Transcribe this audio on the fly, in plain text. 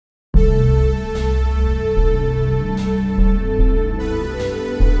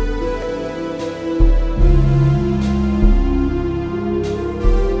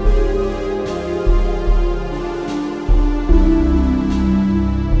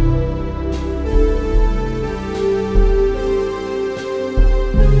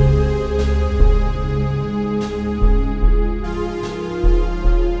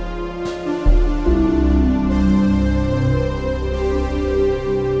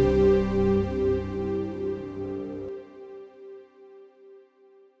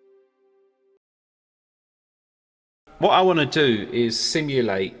what I want to do is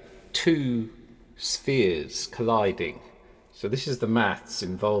simulate two spheres colliding. So this is the maths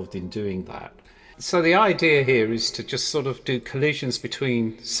involved in doing that. So the idea here is to just sort of do collisions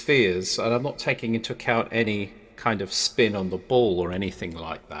between spheres, and I'm not taking into account any kind of spin on the ball or anything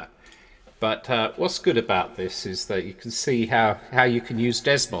like that. But what's good about this is that you can see how you can use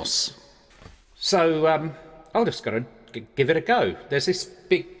Desmos. So I'll just go and give it a go. There's this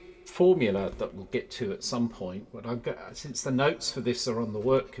big formula that we'll get to at some point, but since the notes for this are on the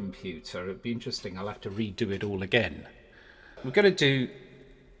work computer, it'd be interesting. I'll have to redo it all again. We're going to do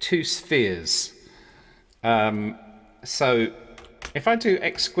two spheres. So if I do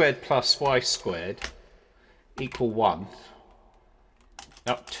x squared plus y squared equal 1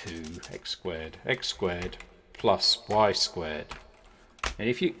 up to x squared plus y squared. And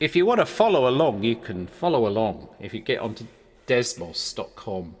if you want to follow along, you can follow along if you get onto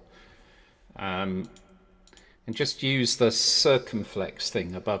desmos.com and just use the circumflex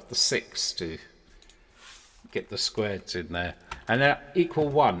thing above the 6 to get the squareds in there. And now equal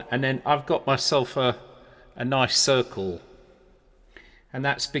 1, and then I've got myself a nice circle, and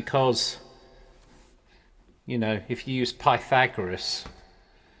that's because, you know, if you use Pythagoras,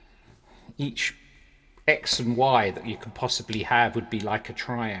 each x and y that you could possibly have would be like a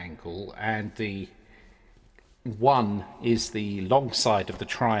triangle, and the 1 is the long side of the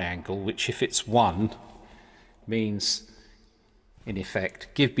triangle, which if it's 1 means, in effect,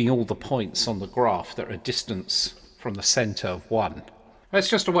 give me all the points on the graph that are a distance from the center of 1. That's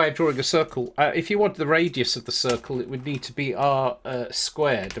just a way of drawing a circle. If you want the radius of the circle, it would need to be r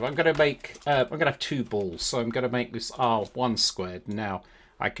squared. I'm going to make, I'm going to have two balls, so I'm going to make this r1 squared. Now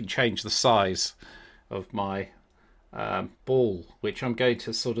I can change the size of my ball, which I'm going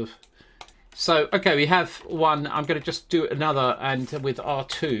to sort of... So, okay, we have one. I'm going to just do another, and with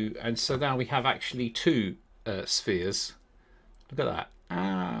r2, and so now we have actually two spheres. Look at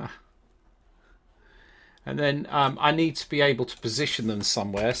that. And then I need to be able to position them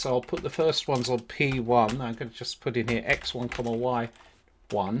somewhere, so I'll put the first ones on P1. I'm going to just put in here x1,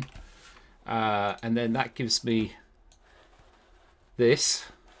 y1, and then that gives me this,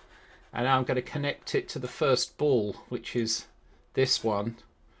 and now I'm going to connect it to the first ball, which is this one.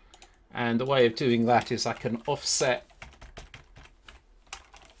 And the way of doing that is I can offset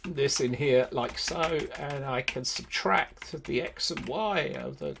this in here like so, and I can subtract the x and y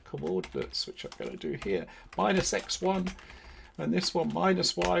of the coordinates, which I'm going to do here, minus x1, and this one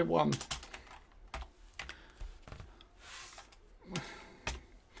minus y1.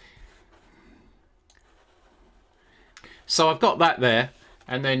 So I've got that there,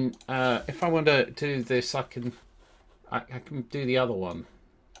 and then if I want to do this, I can do the other one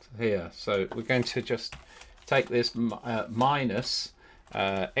here. So we're going to just take this minus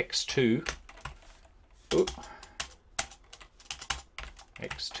x2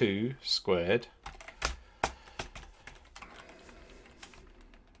 x2 squared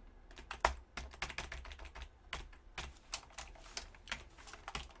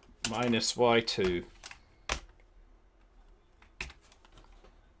minus y2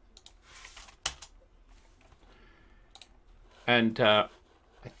 and I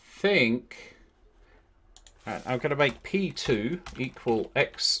think I'm going to make P2 equal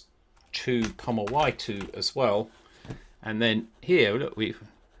x2 comma y2 as well, and then here look, we've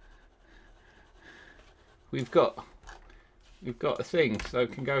got a thing, so we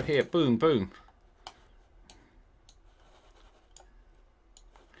can go here, boom boom.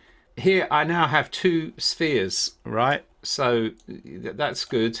 Here I now have two spheres, right? So that's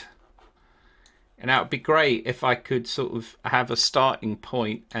good. And that would be great if I could sort of have a starting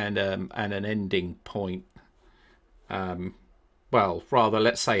point and an ending point. Well, rather,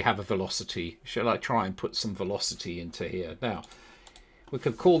 let's say have a velocity. Shall I try and put some velocity into here? Now, we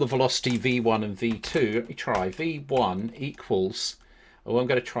could call the velocity v1 and v2. Let me try. v1 equals... Oh, I'm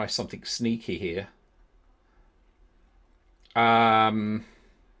going to try something sneaky here. Let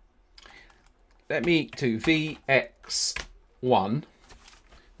me do vx1.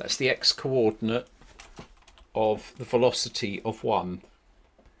 That's the x coordinate of the velocity of 1.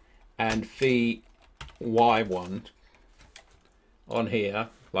 And vy1 on here,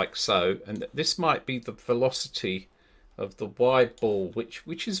 like so. And this might be the velocity of the y ball, which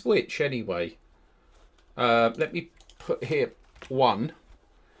is which anyway. Let me put here 1,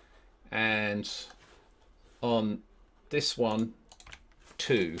 and on this one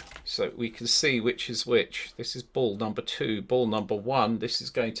 2, so we can see which is which. This is ball number 2, ball number 1. This is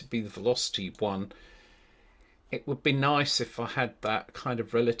going to be the velocity 1. It would be nice if I had that kind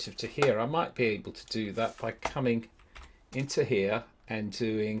of relative to here. I might be able to do that by coming into here and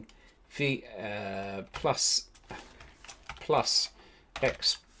doing v plus plus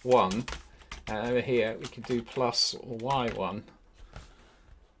x1, and over here we can do plus y1.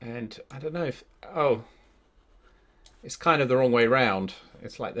 And I don't know if, oh, it's kind of the wrong way round.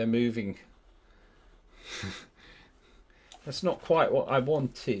 It's like they're moving. That's not quite what I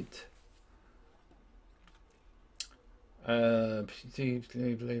wanted. Blah,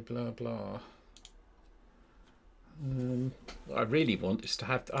 blah, blah. What I really want is to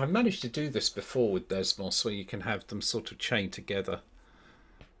have, I've managed to do this before with Desmos, where you can have them sort of chained together.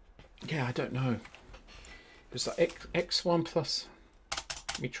 Yeah, I don't know. It's like x1 plus,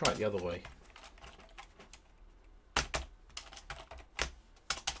 let me try it the other way.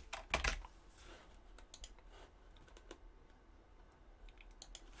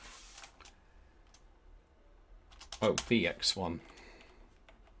 Oh, vx1.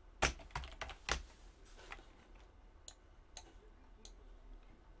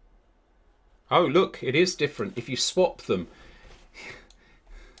 Oh, look, it is different if you swap them.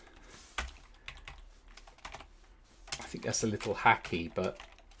 I think that's a little hacky, but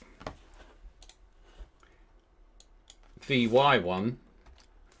vy1.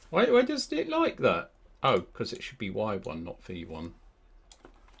 Why doesn't it like that? Oh, because it should be y1, not v1.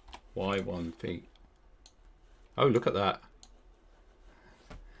 y1, v. Oh, look at that.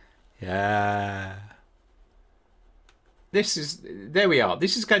 Yeah. This is, there we are.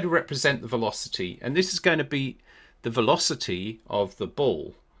 This is going to represent the velocity, and this is going to be the velocity of the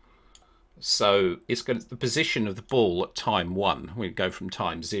ball. So it's going to, the position of the ball at time 1. We go from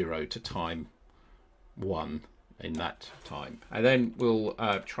time 0 to time 1 in that time. And then we'll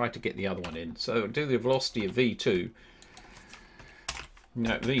try to get the other one in. So do the velocity of v2.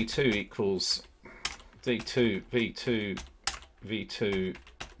 Now v2 equals v2, v2, v2.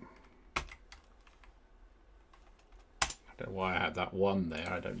 I don't know why I have that 1 there.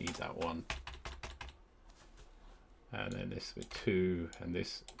 I don't need that 1. And then this with 2 and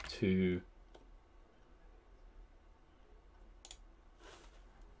this 2.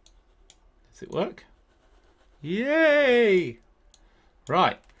 Does it work? Yay!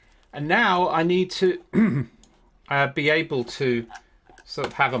 Right. And now I need to be able to sort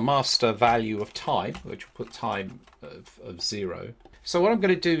of have a master value of time, which will put time of 0. So what I'm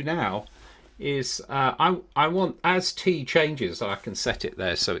going to do now is I want, as t changes, I can set it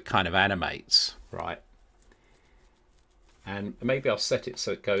there so it kind of animates, right? And maybe I'll set it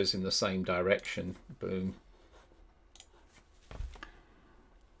so it goes in the same direction. Boom.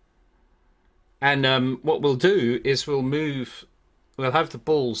 And what we'll do is we'll have the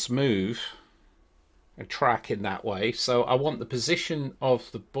balls move and track in that way. So I want the position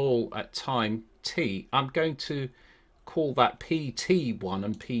of the ball at time t. I'm going to call that pt1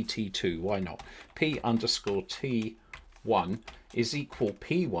 and pt2. Why not? P underscore t1 is equal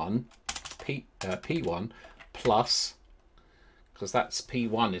p1 plus, because that's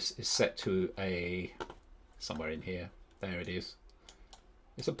p1 is set to a, somewhere in here, there it is.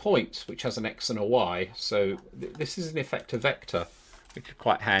 It's a point which has an x and a y, so this is in effect a vector, which is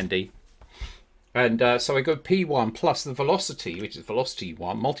quite handy. And so I go p1 plus the velocity, which is velocity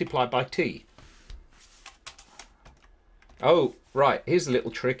 1, multiplied by t. Oh, right, here's a little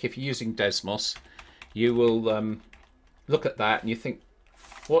trick. If you're using Desmos, you will look at that and you think,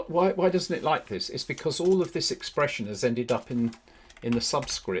 why doesn't it like this? It's because all of this expression has ended up in the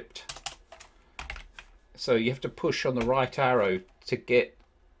subscript. So you have to push on the right arrow to get,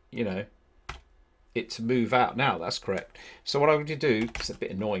 you know, it to move out. Now that's correct. So what I'm going to do, it's a bit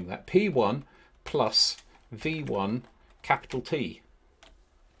annoying, that P1 plus V1 capital T.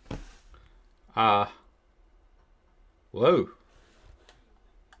 Whoa.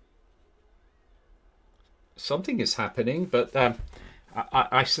 Something is happening, but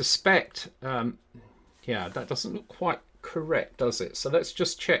I suspect, yeah, that doesn't look quite correct, does it? So let's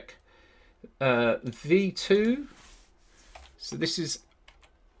just check V2. So this is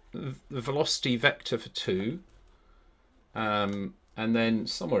the velocity vector for 2. And then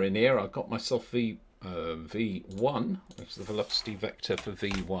somewhere in here I've got myself V1, which is the velocity vector for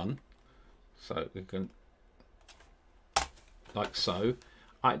V1. So we can, like so.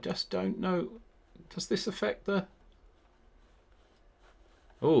 I just don't know. Does this affect the...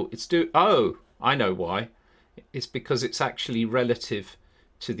 Oh, oh, I know why. It's because it's actually relative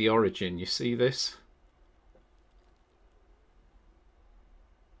to the origin. You see this?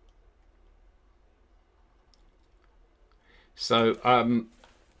 So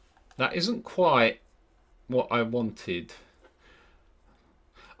that isn't quite what I wanted.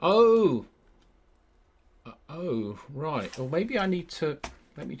 Oh, right. Or maybe I need to,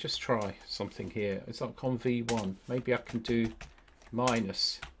 let me just try something here. It's like on V1. Maybe I can do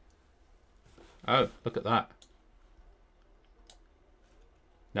minus. Oh, look at that.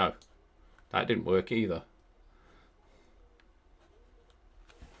 No, that didn't work either.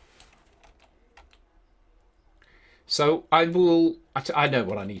 So I know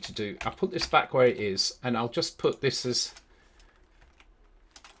what I need to do. I'll put this back where it is, and I'll just put this as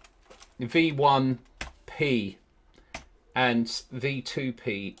V1P and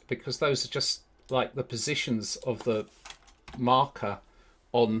V2P, because those are just like the positions of the marker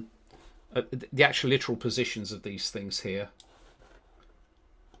on the actual literal positions of these things here.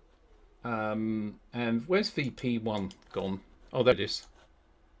 And where's VP1 gone? Oh, there it is.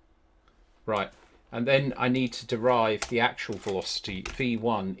 Right. And then I need to derive the actual velocity.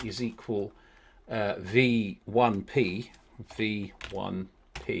 V1 is equal V1P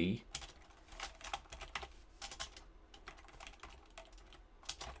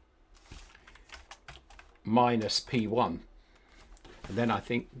minus P1. And then I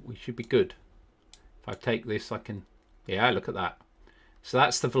think we should be good. If I take this, I can, yeah, look at that. So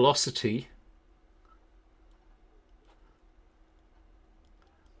that's the velocity.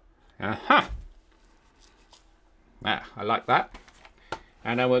 Aha! Ah, I like that.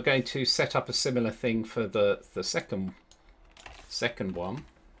 And now we're going to set up a similar thing for the second one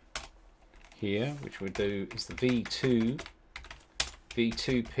here, which we'll do is the V2P,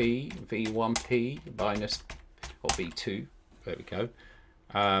 V1P minus, or V2, there we go.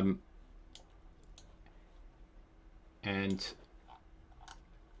 And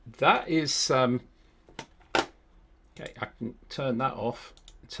that is, okay, I can turn that off,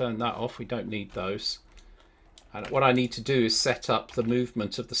 we don't need those. And what I need to do is set up the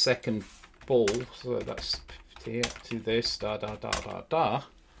movement of the second ball. So that's here to this, da da da da da.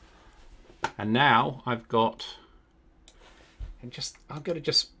 And now I've got, and just I'm going to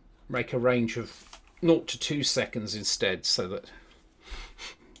just make a range of 0 to 2 seconds instead, so that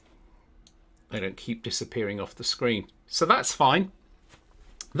they don't keep disappearing off the screen. So that's fine.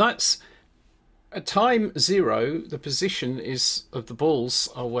 That's at time 0, the position is of the balls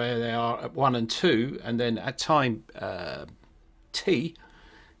are where they are at 1 and 2, and then at time t,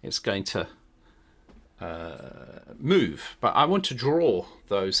 it's going to move. But I want to draw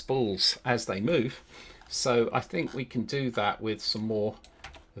those balls as they move, so I think we can do that with some more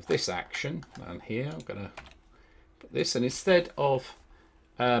of this action. And here I'm going to put this, and instead of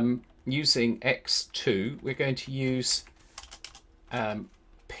using x2, we're going to use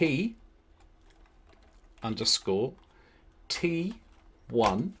p underscore t1,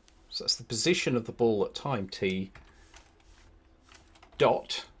 so that's the position of the ball at time t,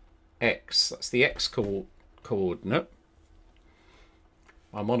 dot x, that's the x coordinate.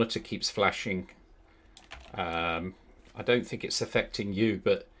 My monitor keeps flashing. I don't think it's affecting you,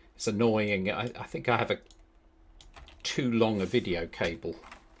 but it's annoying. I think I have too long a video cable.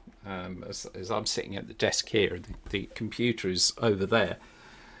 As I'm sitting at the desk here, the computer is over there.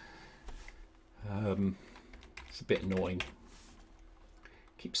 It's a bit annoying.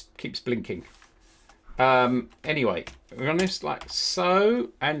 Keeps blinking. Anyway, we're on this like so,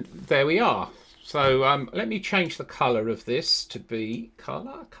 and there we are. So let me change the color of this to be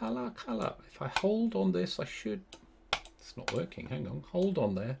color. If I hold on this, I should. It's not working. Hang on. Hold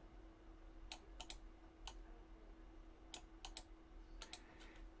on there.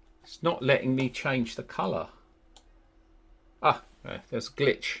 It's not letting me change the color. Ah, there's a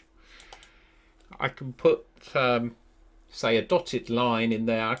glitch. I can put, say, a dotted line in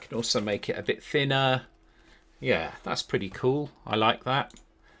there. I can also make it a bit thinner. Yeah, that's pretty cool. I like that.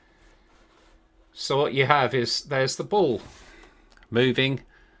 So what you have is, there's the ball moving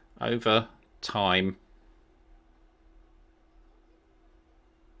over time.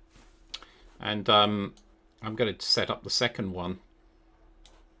 And I'm going to set up the second one.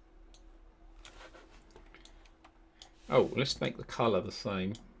 Oh, let's make the color the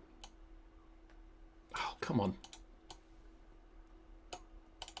same. Oh, come on.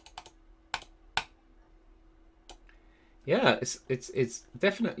 Yeah, it's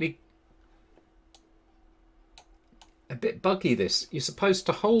definitely a bit buggy, this. You're supposed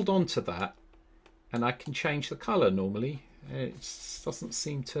to hold on to that, and I can change the color normally. It doesn't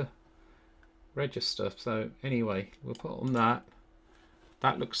seem to register. So anyway, we'll put on that.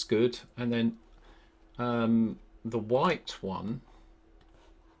 That looks good. And then the white one.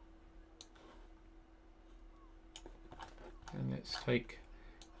 And let's take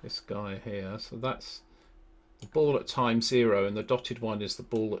this guy here. So that's the ball at time 0, and the dotted one is the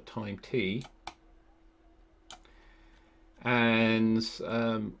ball at time t. And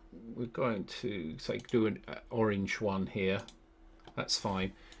we're going to say do an orange one here. That's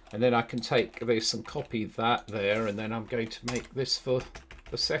fine. And then I can take this and copy that there, and then I'm going to make this for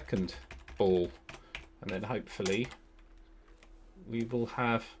the second ball. And then hopefully we will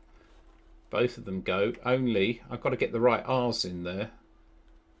have both of them go, only I've got to get the right R's in there.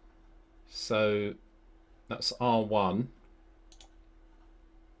 So that's R1.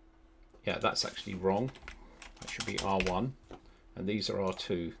 Yeah, that's actually wrong. That should be R1. And these are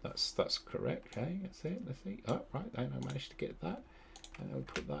R2. That's correct. Okay, that's it. Let's see. Oh, right, I managed to get that. And I'll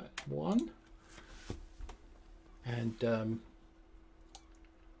put that 1. And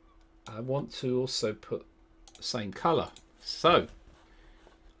I want to also put the same color. So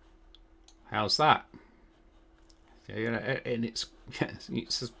how's that? So, you know, and it's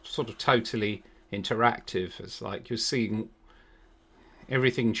sort of totally interactive. It's like you're seeing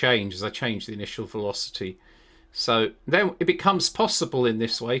everything change as I change the initial velocity. So then it becomes possible in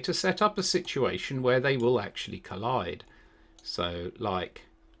this way to set up a situation where they will actually collide. So like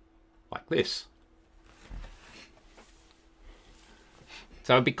this.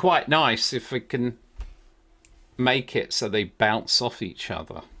 So it'd be quite nice if we can make it so they bounce off each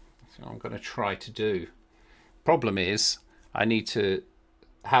other. So I'm going to try to do. Problem is I need to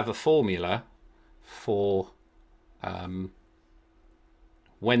have a formula for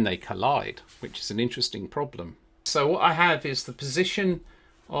when they collide, which is an interesting problem. So what I have is the position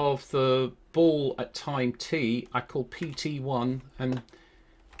of the ball at time t, I call PT1 and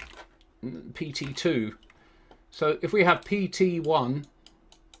PT2. So if we have PT1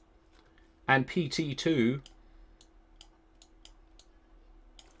 and PT2,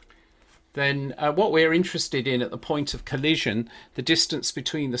 then what we're interested in at the point of collision, the distance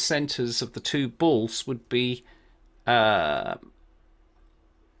between the centers of the two balls would be the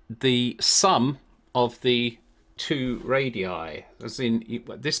sum of the two radii. As in,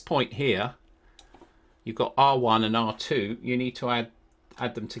 at this point here, you've got R1 and R2. You need to add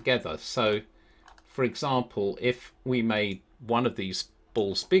them together. So, for example, if we made one of these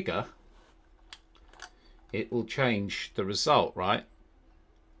balls bigger, it will change the result, right?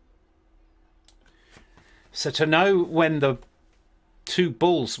 So to know when the two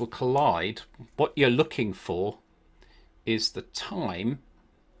balls will collide, what you're looking for is the time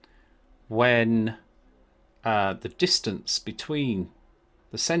when the distance between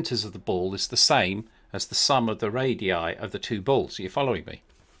the centers of the ball is the same as the sum of the radii of the two balls. Are you following me?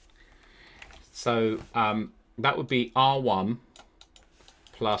 So that would be R1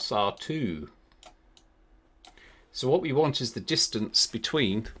 plus R2. So what we want is the distance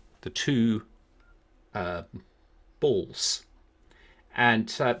between the two balls. And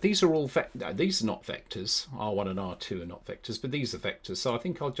these are all these are not vectors. R1 and R2 are not vectors, but these are vectors. So I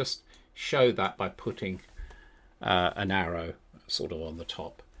think I'll just show that by putting an arrow sort of on the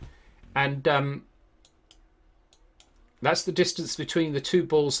top. And that's the distance between the two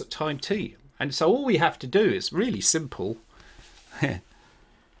balls at time t. And so all we have to do is really simple.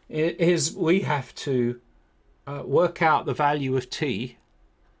 Is we have to work out the value of t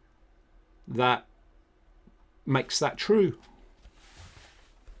that makes that true.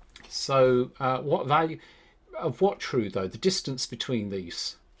 So what value of what true though? The distance between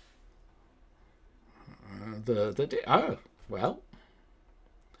these. Oh well,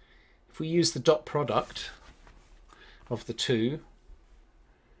 if we use the dot product of the two,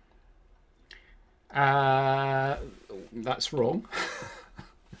 that's wrong.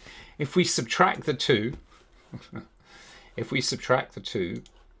 If we subtract the two,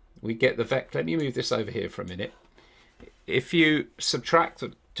 we get the vector. Let me move this over here for a minute. If you subtract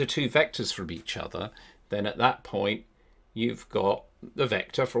the two vectors from each other, then at that point you've got the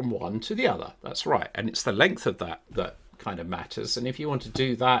vector from one to the other. That's right, and it's the length of that that kind of matters. And if you want to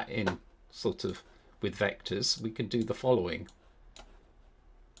do that in sort of with vectors, we can do the following.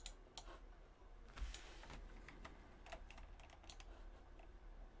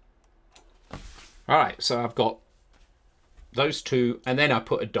 All right, so I've got those two, and then I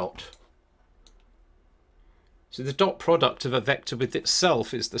put a dot. So the dot product of a vector with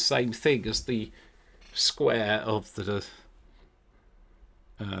itself is the same thing as the square of the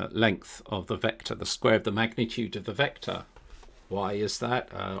length of the vector, the square of the magnitude of the vector. Why is that?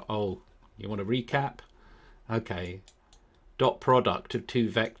 Oh, you want to recap? Okay. Dot product of two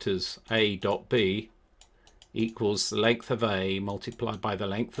vectors A dot B equals the length of A multiplied by the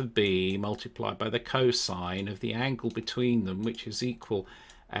length of B multiplied by the cosine of the angle between them, which is equal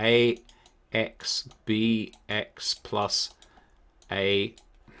AX BX plus I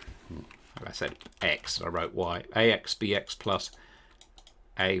said X, I wrote Y. AX BX plus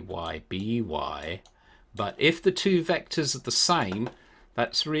AY BY. But if the two vectors are the same,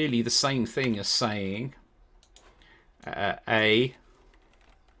 that's really the same thing as saying A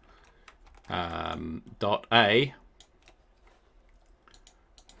dot A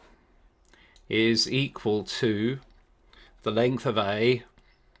is equal to the length of A,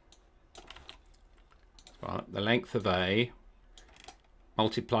 right, the length of A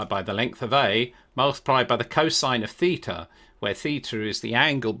multiplied by the length of A multiplied by the cosine of theta, where theta is the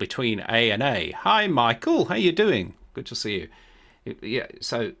angle between A and A. Hi, Michael. How you doing? Good to see you. Yeah,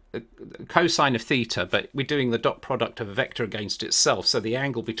 so cosine of theta, but we're doing the dot product of a vector against itself. So the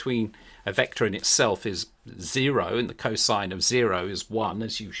angle between a vector and itself is 0, and the cosine of 0 is 1,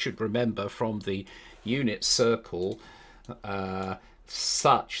 as you should remember from the unit circle,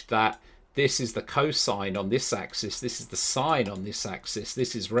 such that this is the cosine on this axis, this is the sine on this axis,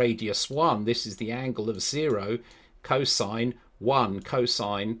 this is radius 1, this is the angle of 0, cosine 1,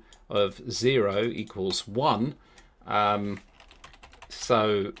 cosine of 0 equals 1.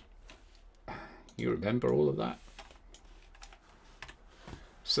 So you remember all of that?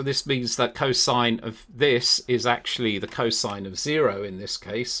 So this means that cosine of this is actually the cosine of 0 in this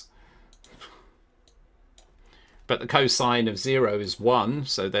case. But the cosine of 0 is 1,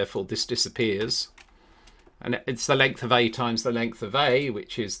 so therefore this disappears. And it's the length of A times the length of A,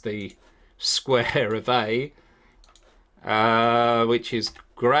 which is the square of A, which is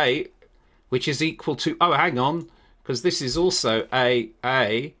great, which is equal to, oh, hang on, because this is also A,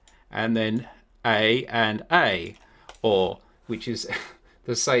 and then A and A, or which is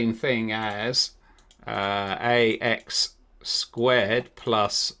the same thing as AX squared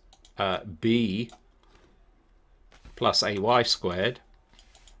plus B plus AY squared.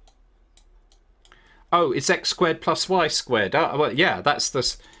 Oh, it's X squared plus Y squared. Oh, well, yeah, that's the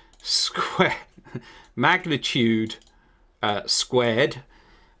square magnitude squared.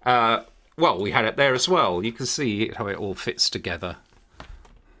 Well, we had it there as well. You can see how it all fits together.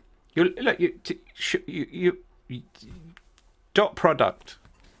 Look, you dot product.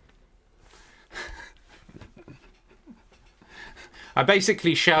 I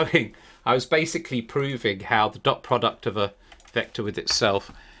was basically proving how the dot product of a vector with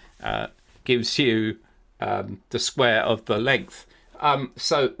itself gives you the square of the length.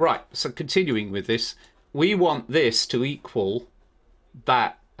 So continuing with this, we want this to equal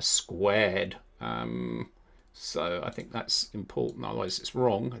that squared. So I think that's important, otherwise it's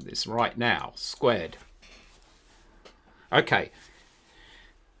wrong. It's right now, squared. Okay.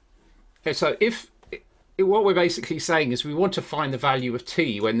 So what we're basically saying is we want to find the value of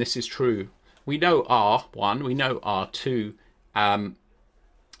t when this is true. We know R1, we know R2.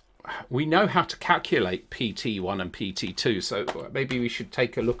 We know how to calculate PT1 and PT2, so maybe we should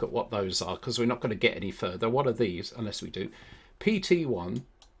take a look at what those are, because we're not going to get any further. What are these, unless we do? PT1,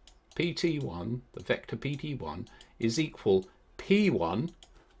 the vector PT1, is equal P1,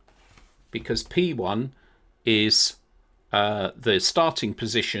 because P1 is the starting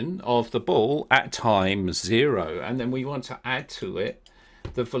position of the ball at time 0, and then we want to add to it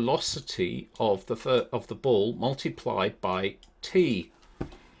the velocity of the ball multiplied by t.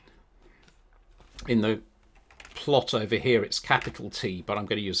 In the plot over here it's capital T, but I'm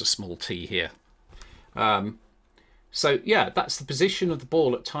going to use a small t here. So yeah, that's the position of the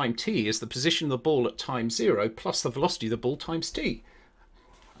ball at time t, is the position of the ball at time 0 plus the velocity of the ball times t.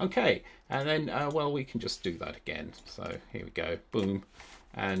 Okay, and then, well, we can just do that again. So here we go, boom.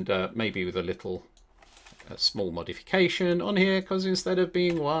 And maybe with a little small modification on here, because instead of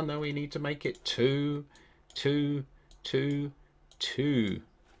being 1, then we need to make it 2, 2, 2, 2.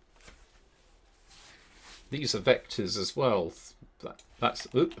 These are vectors as well. That's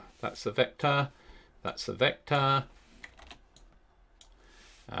a vector, that's a vector,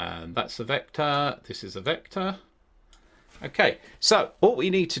 and that's a vector, this is a vector. Okay, so what we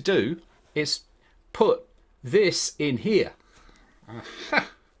need to do is put this in here.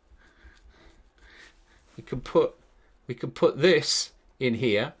 We can put this in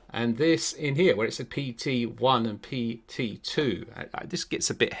here and this in here, where it's a PT1 and PT2. This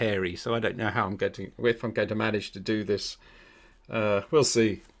gets a bit hairy, so I don't know how if I'm going to manage to do this. We'll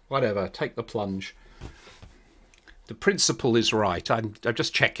see. Whatever, take the plunge. The principle is right. I'm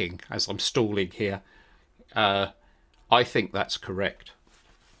just checking as I'm stalling here. I think that's correct.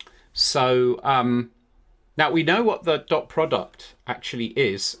 So now we know what the dot product actually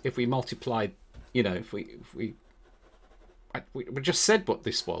is if we multiply, you know, if we just said what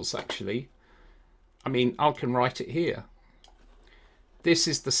this was actually. I mean, I can write it here. This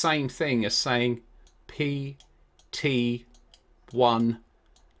is the same thing as saying PT1x,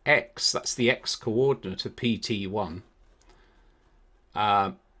 that's the x coordinate of PT1,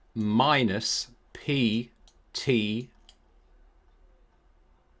 minus PT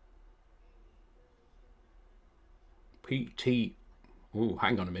oh,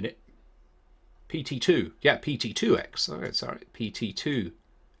 hang on a minute. PT2, yeah, PT2x. Okay, sorry,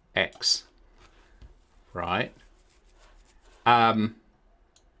 PT2x, right?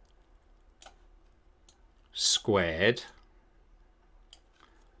 squared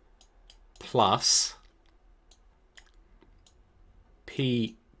plus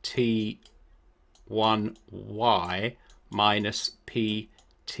pt1y minus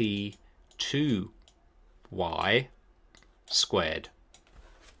pt2y squared.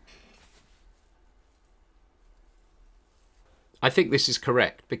 I think this is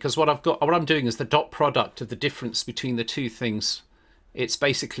correct because what I'm doing is the dot product of the difference between the two things. It's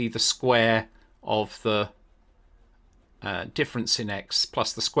basically the square of the difference in x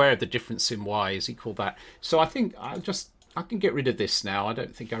plus the square of the difference in y is equal that. So I think I can get rid of this now. I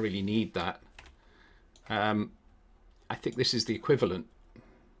don't think I really need that. I think this is the equivalent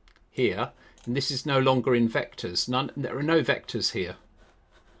here, and this is no longer in vectors. There are no vectors here.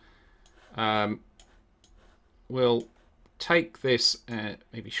 We'll take this and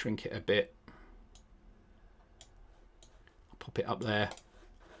maybe shrink it a bit. I'll pop it up there.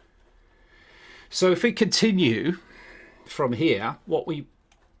 So if we continue from here, what we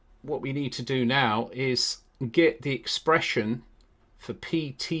need to do now is get the expression for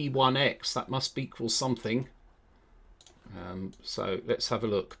pt1x. That must equal something. So let's have a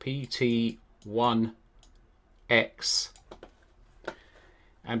look. pt1x,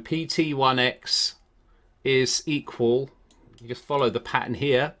 and pt1x is equal, you just follow the pattern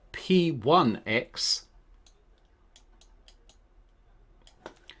here, p1x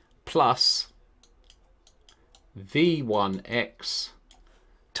plus v1x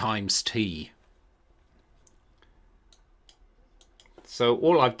times t. So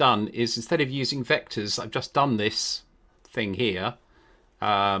all I've done is, instead of using vectors, I've just done this thing here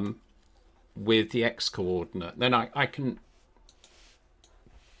with the x coordinate. Then I can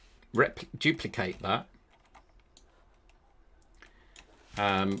duplicate that.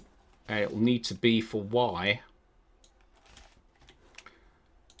 And it'll need to be for y.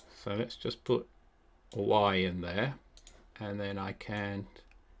 So let's just put a y in there, and then I can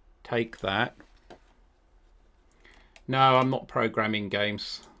take that. No, I'm not programming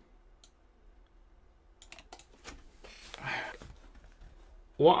games.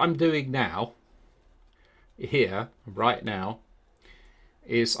 What I'm doing now, here, right now,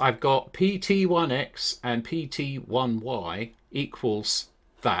 is I've got pt1x and pt1y equals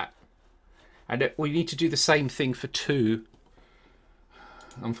that. And we need to do the same thing for 2,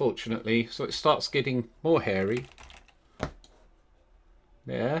 unfortunately. So it starts getting more hairy.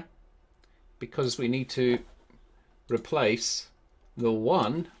 There. Because we need to replace the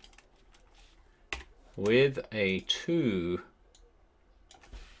 1 with a 2.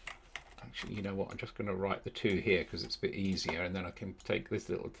 Actually, you know what? I'm just going to write the 2 here because it's a bit easier, and then I can take this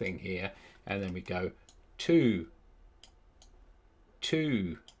little thing here, and then we go 2,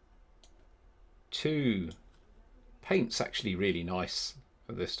 2, 2. Paint's actually really nice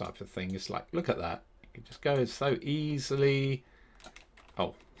for this type of thing. It's like, look at that. It just goes so easily.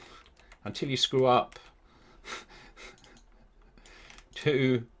 Oh, until you screw up.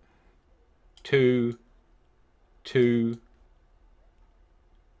 2, 2, 2.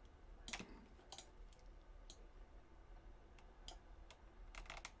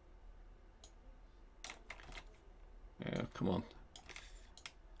 Yeah, come on.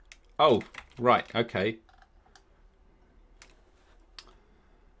 Oh, right, okay.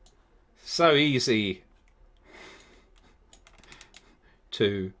 So easy.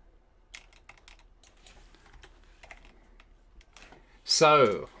 2.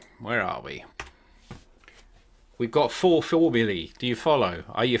 So, where are we? We've got 4 formulae. Do you follow?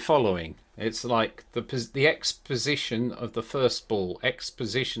 Are you following? It's like the x position of the first ball, x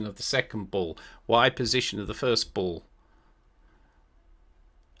position of the second ball, y position of the first ball,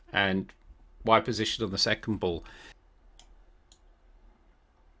 and y position of the second ball.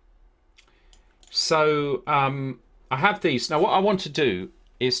 So I have these. Now what I want to do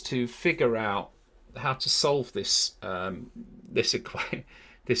is to figure out how to solve this this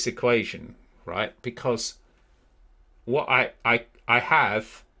equation, right? Because what I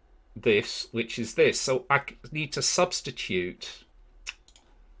have this, which is this, so I need to substitute.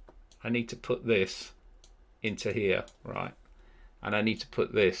 I need to put this into here, right? And I need to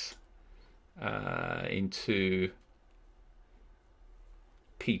put this into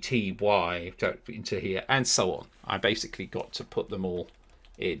PTY into here, and so on. I basically got to put them all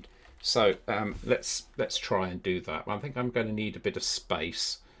in. So let's try and do that. I think I'm going to need a bit of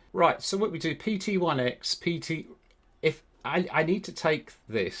space. Right, so what we do, PT1x, PT, if I need to take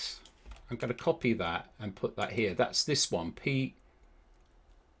this, I'm going to copy that and put that here. That's this one, P,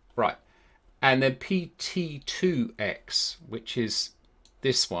 right. And then PT2x, which is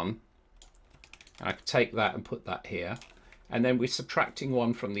this one. And I can take that and put that here. and then we're subtracting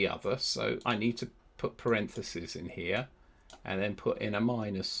one from the other, so I need to put parentheses in here and then put in a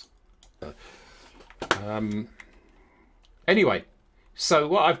minus. Anyway, so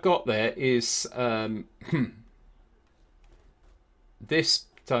what I've got there is this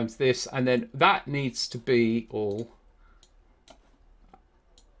times this, and then that needs to be all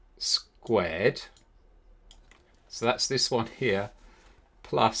squared. So that's this one here,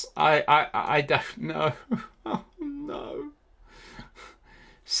 plus I don't know. Oh no.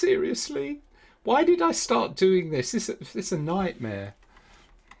 Seriously? Why did I start doing this? This is a nightmare.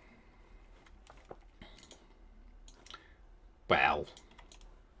 Well,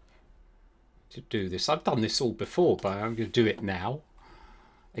 to do this, I've done this all before, but I'm going to do it now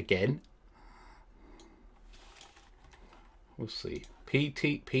again. We'll see.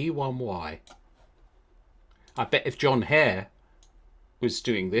 P1Y. I bet if John Hare was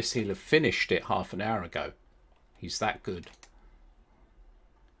doing this, he'll have finished it half an hour ago. He's that good.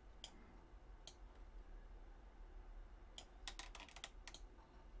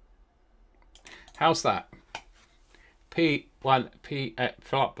 How's that? P1, P,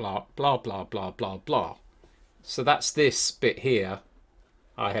 blah, blah, blah, blah, blah, blah, blah. So that's this bit here.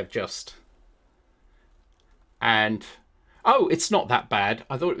 I have just... And... Oh, it's not that bad.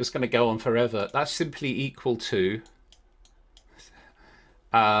 I thought it was going to go on forever. That's simply equal to...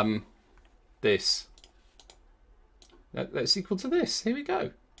 this. That's equal to this. Here we go.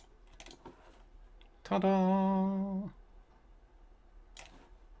 Ta-da!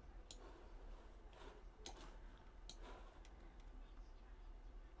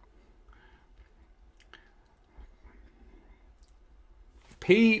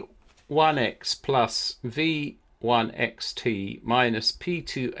 P1x plus V1xt minus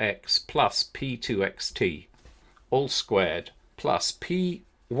P2x plus P2xt all squared plus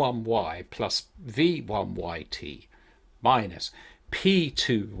P1y plus V1yt minus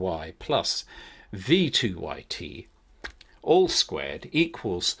P2y plus V2yt all squared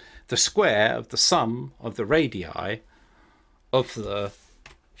equals the square of the sum of the radii of the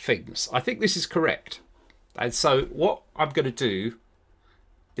things. I think this is correct. And so what I'm going to do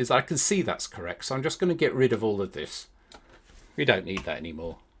is I can see that's correct. So I'm just going to get rid of all of this. We don't need that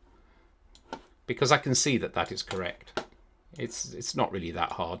anymore, because I can see that that is correct. It's not really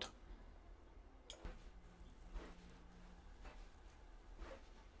that hard.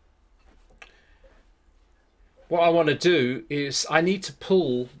 What I want to do is I need to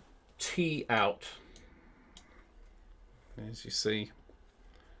pull t out, as you see.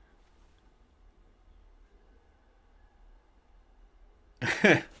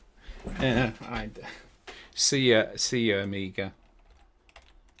 Yeah, I see you, Amiga.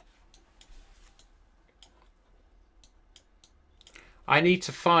 I need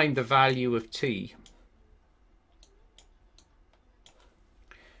to find the value of t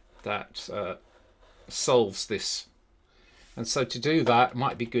that solves this, and so to do that, it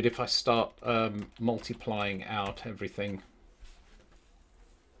might be good if I start multiplying out everything.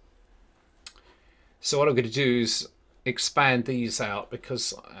 So what I'm going to do is expand these out,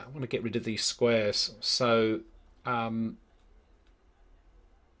 because I want to get rid of these squares. So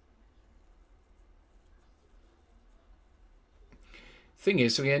thing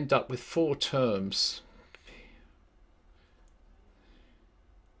is, we end up with 4 terms.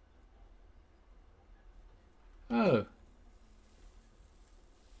 Oh,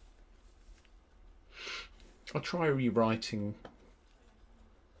 I'll try rewriting.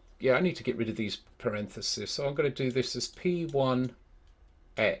 Yeah, I need to get rid of these parentheses. So I'm going to do this as P1x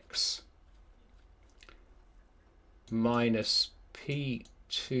minus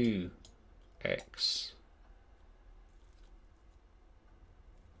P2x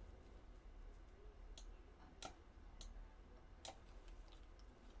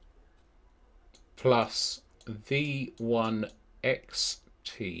plus V1xt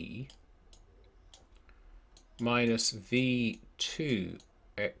minus V2xt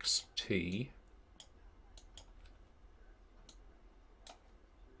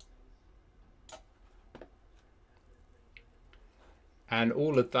and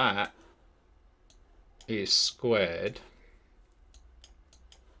all of that is squared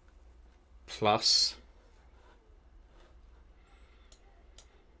plus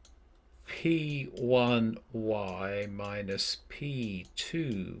P1y minus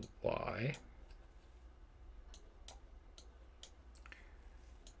P2y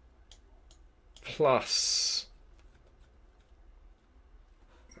plus,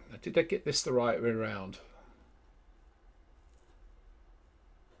 did I get this the right way around?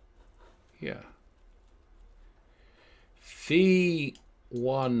 Yeah.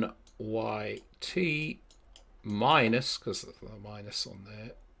 V1yt minus, because there's a minus on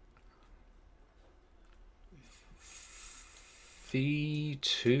there,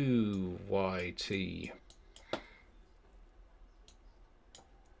 v2yt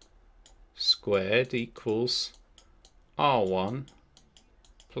squared equals r1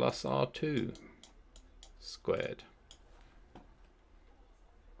 plus r2 squared.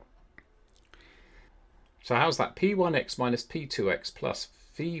 So how's that? P1x minus P2x plus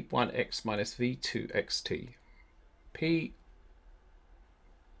V1x minus V2xt. P1y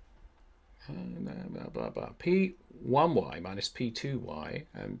minus P2y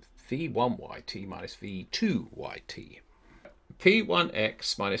and V1yt minus V2yt.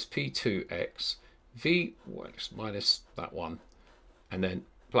 P1x minus P2x, V1x minus that one, and then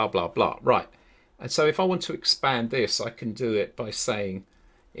blah, blah, blah. Right. And so if I want to expand this, I can do it by saying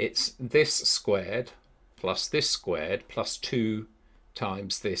it's this squared plus this squared plus 2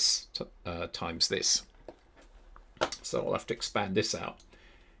 times this times this. So I'll have to expand this out.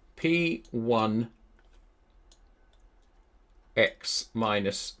 P1x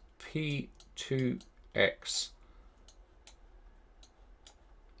minus P2x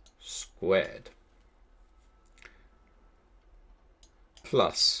squared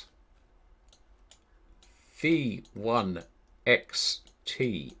plus V1xt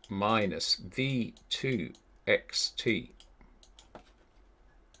minus V2xt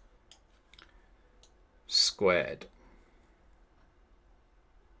squared.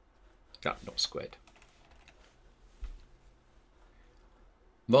 No, not squared.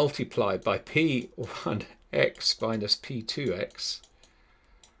 Multiplied by P1x minus P2x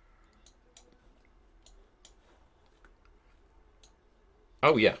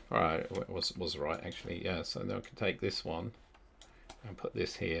oh yeah, all right, it was right actually, yeah. So then I can take this one and put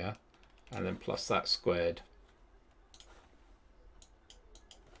this here, and then plus that squared.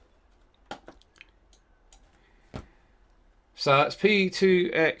 So that's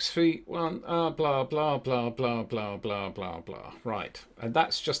P2x V1 blah blah blah blah blah blah blah blah. Right, and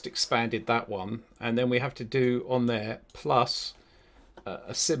that's just expanded that one, and then we have to do on there plus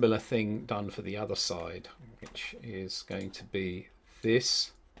a similar thing done for the other side, which is going to be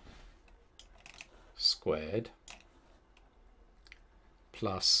this squared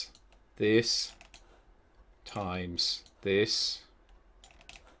plus this times this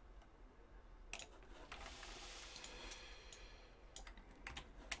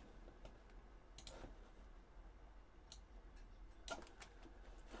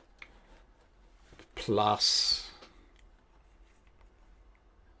plus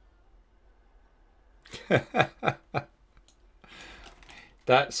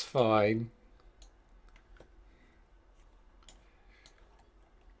that's fine.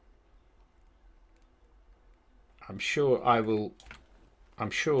 I'm sure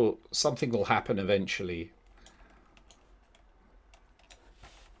something will happen eventually.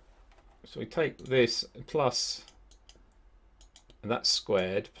 So we take this plus, and that's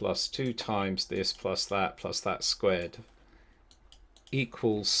squared, plus 2 times this plus that squared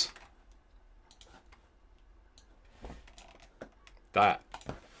equals that.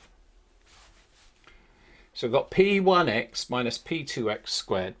 So we've got P1x minus P2x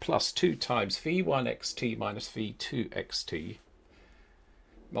squared plus 2 times V1xt minus V2xt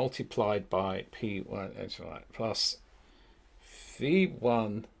multiplied by P1 plus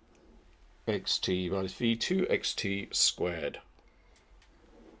V1xt minus V2xt squared.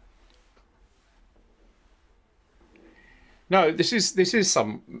 No, this is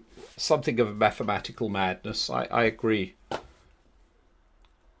something of a mathematical madness. I agree.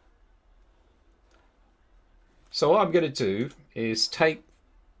 So what I'm going to do is take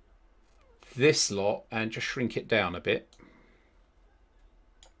this lot and just shrink it down a bit.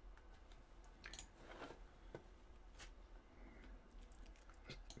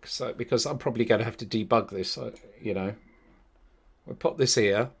 So because I'm probably going to have to debug this, you know, we'll pop this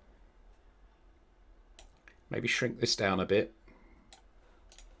here. Maybe shrink this down a bit.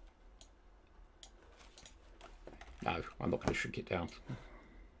 No, I'm not going to shrink it down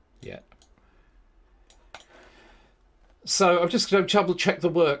yet. So I'm just going to double check the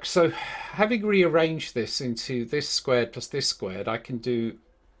work. So having rearranged this into this squared plus this squared, I can do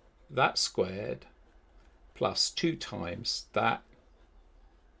that squared plus 2 times that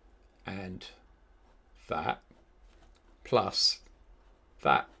and that plus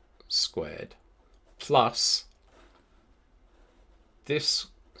that squared plus this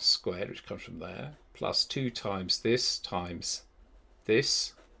squared, which comes from there, plus 2 times this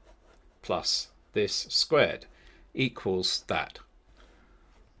plus this squared equals that.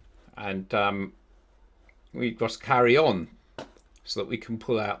 And we've got to carry on so that we can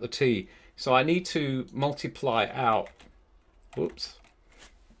pull out the t. So I need to multiply out, whoops,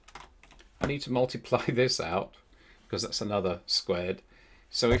 I need to multiply this out because that's another squared.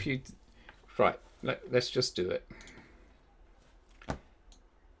 So if you, right, let's just do it.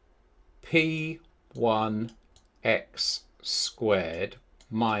 P1x squared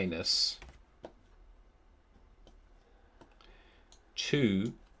minus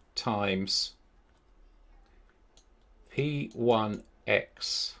 2 times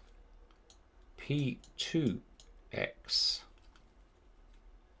P1x P2x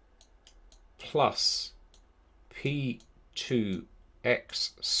plus P2x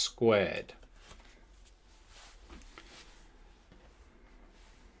squared.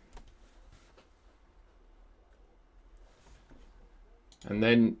 And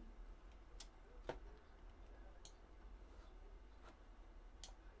then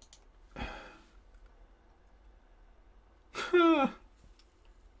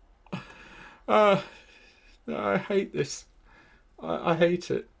I hate this. I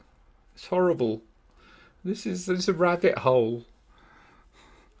hate it. It's horrible. This is a rabbit hole.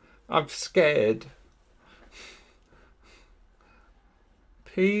 I'm scared.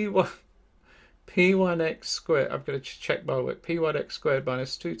 P1x squared. I'm going to check my work. P1x squared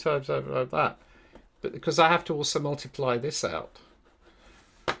minus 2 times over that. But because I have to also multiply this out.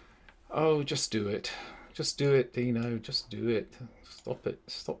 Oh, just do it. Just do it, Dino. Just do it. Stop it.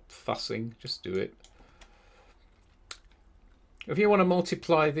 Stop fussing. Just do it. If you want to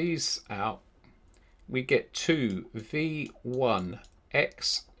multiply these out, we get 2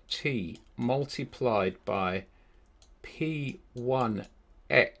 V1xt multiplied by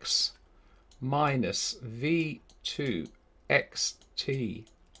P1x minus V2xt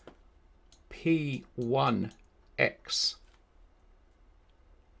P1x.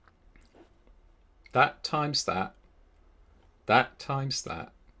 That times that. That times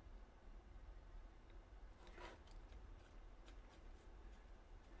that.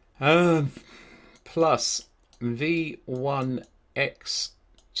 Plus V1xt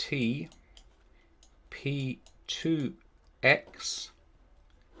P2x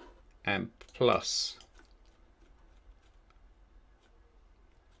and plus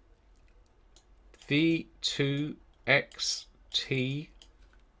V2xt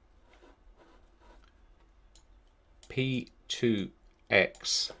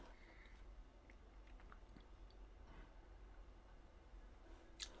P2x.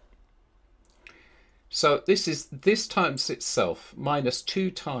 So this is this times itself minus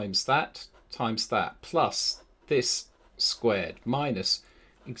 2 times that plus this squared minus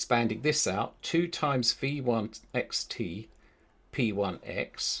expanding this out 2 times V1xt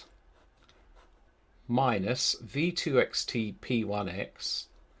P1x minus V2xt P1x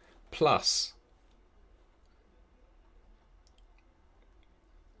plus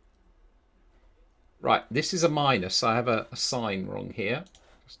right, this is a minus. I have a sign wrong here.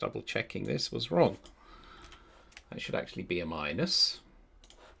 Just double checking this was wrong. That should actually be a minus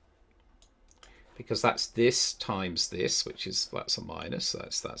because that's this times this, which is that's a minus. So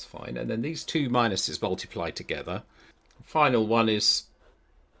that's fine. And then these two minuses multiply together. The final one is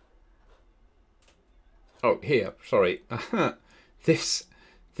here. Sorry, this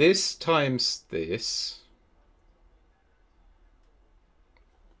times this.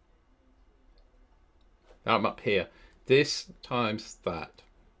 I'm up here. This times that.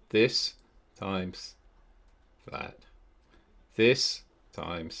 This times that. This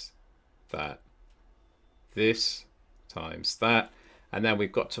times that. This times that. And then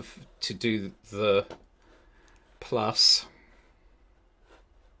we've got to do the plus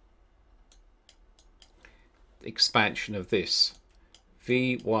expansion of this.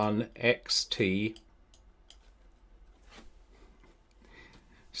 V1xt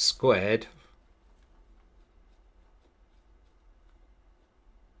squared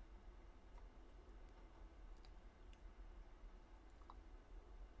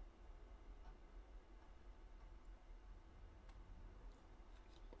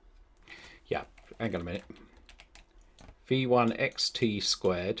hang on a minute. V1xt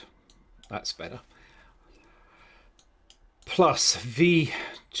squared, that's better, plus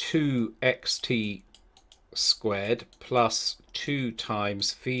V2xt squared plus 2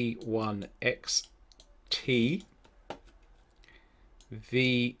 times V1xt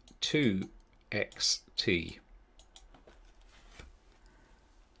V2xt.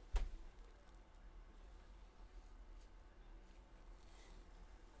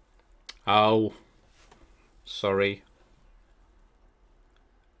 Oh, sorry.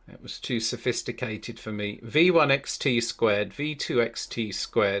 It was too sophisticated for me. V1xt squared, V2xt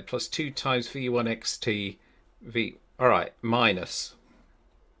squared plus 2 times V1xt V. All right, minus.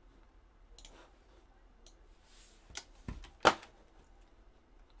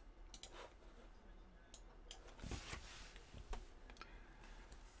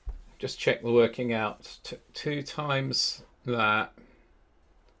 just check the working out. 2 times that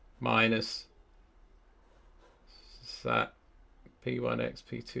minus that p1x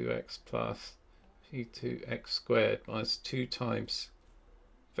p2x plus p2x squared minus 2 times.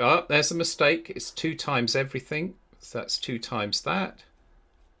 Oh, there's a mistake. It's 2 times everything. So that's 2 times that,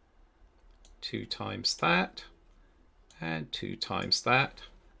 2 times that, and 2 times that,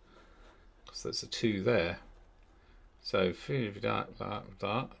 because there's a 2 there. So dot dot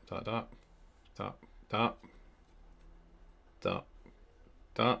dot dot dot dot dot dot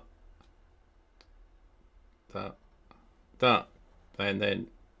dot dot dot, and then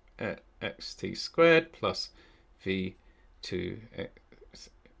xt squared plus v2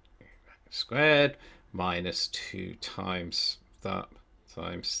 squared minus 2 times that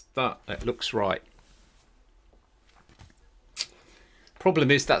times that. That looks right.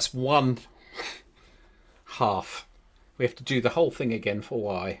 Problem is that's 1/2. We have to do the whole thing again for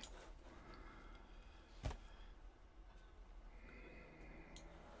y.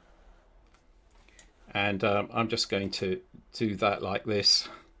 And I'm just going to do that like this.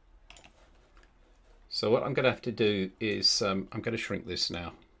 So what I'm going to have to do is I'm going to shrink this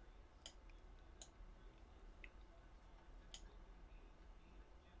now.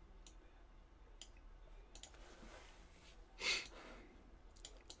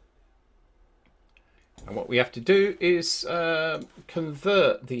 And what we have to do is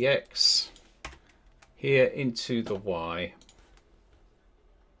convert the x here into the y.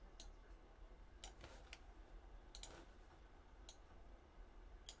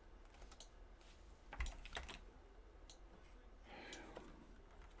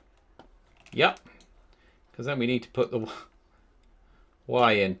 Yep, because then we need to put the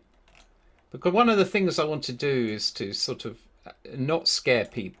y in. Because one of the things I want to do is to sort of not scare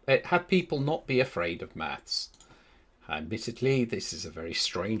people, have people not be afraid of maths. Admittedly, this is a very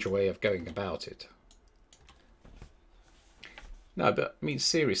strange way of going about it. No, but I mean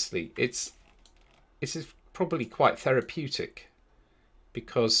seriously, this is probably quite therapeutic,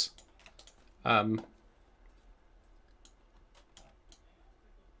 because I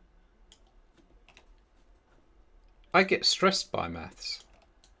get stressed by maths.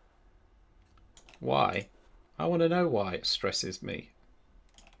 Why? I want to know why it stresses me.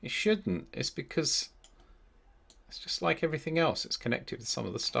 It shouldn't. It's because it's just like everything else. It's connected with some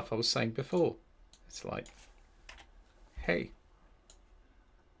of the stuff I was saying before. It's like, hey,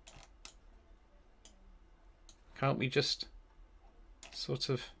 can't we just sort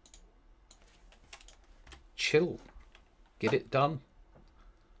of chill, get it done?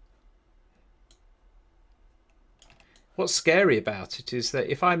 What's scary about it is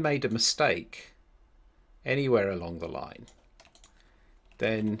that if I made a mistake anywhere along the line,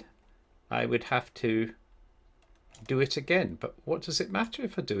 then I would have to do it again. But what does it matter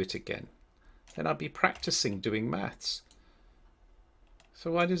if I do it again? Then I'd be practicing doing maths.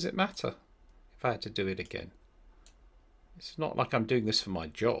 So why does it matter if I had to do it again? It's not like I'm doing this for my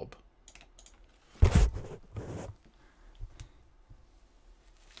job.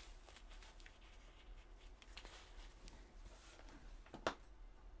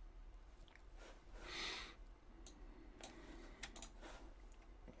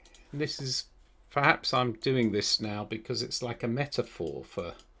 This is, perhaps I'm doing this now because it's like a metaphor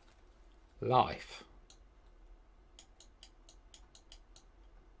for life.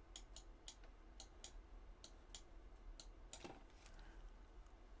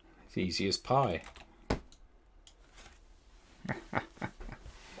 It's easy as pie.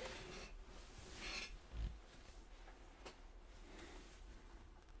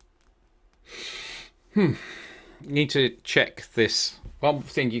 You need to check this. One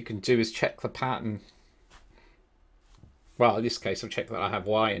thing you can do is check the pattern. Well, in this case, I'll check that I have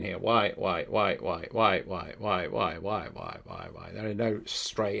y in here. Y. There are no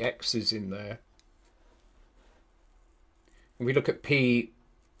stray x's in there. When we look at p,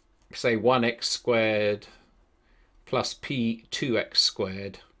 say 1x squared plus p 2x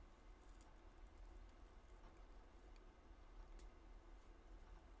squared.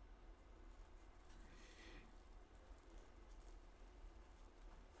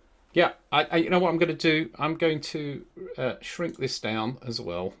 Yeah, you know what I'm going to do? I'm going to shrink this down as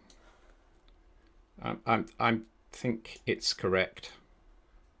well. I think it's correct.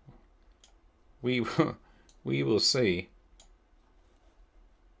 We will see.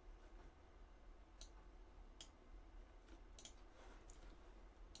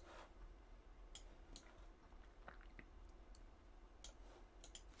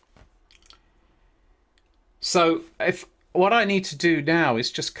 So if what I need to do now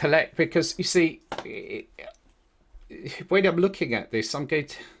is just collect, because you see, when I'm looking at this, I'm going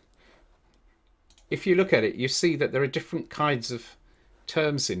to, if you look at it, you see that there are different kinds of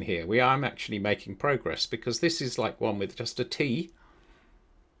terms in here. I'm actually making progress, because this is like one with just a t,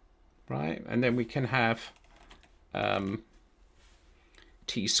 right? And then we can have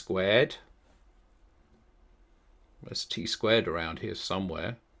t squared. There's t squared around here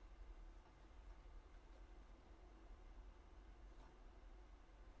somewhere.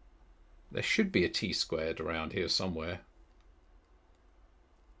 There should be a t squared around here somewhere.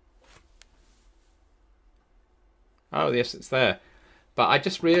 Oh, yes, it's there. But I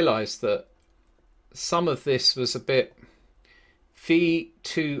just realized that some of this was a bit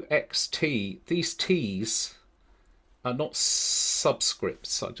v2xt. These t's are not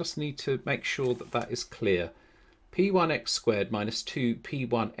subscripts. I just need to make sure that that is clear. p1x squared minus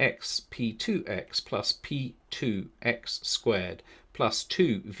 2p1x p2x plus p2x squared plus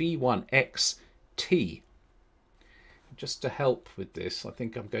 2v1x t. Just to help with this, I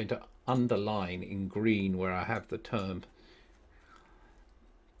think I'm going to underline in green where I have the term.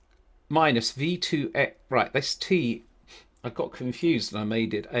 Minus v2x, right, this t, I got confused and I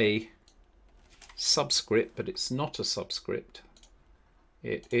made it a subscript, but it's not a subscript.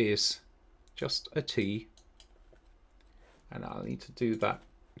 It is just a t. And I'll need to do that,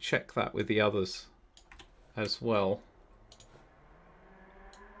 check that with the others as well.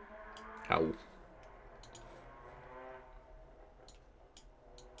 Ow.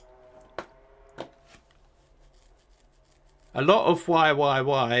 A lot of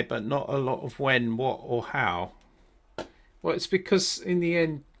why, but not a lot of when, what, or how. Well, it's because in the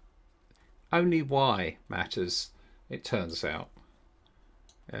end, only why matters, it turns out.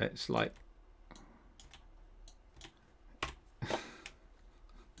 It's like...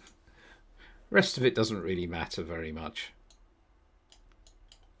 rest of it doesn't really matter very much.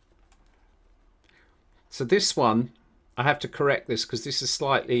 So this one, I have to correct this because this is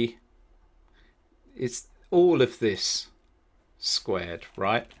slightly... it's all of this squared,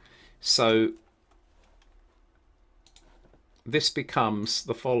 right? So this becomes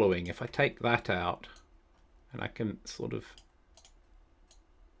the following. If I take that out and I can sort of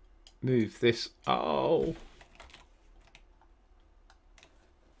move this, oh,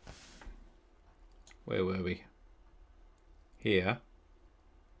 where were we? Here,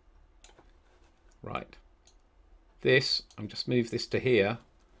 right? This, I'm just move this to here,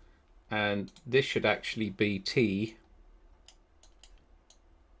 and this should actually be t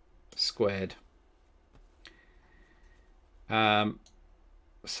squared.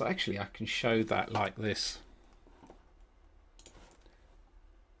 So actually I can show that like this.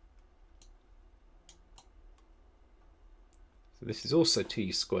 So this is also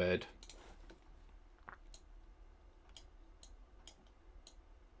t squared.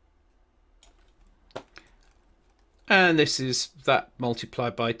 And this is that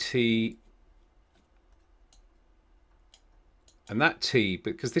multiplied by t. And that t,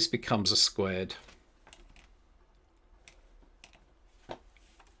 because this becomes a squared.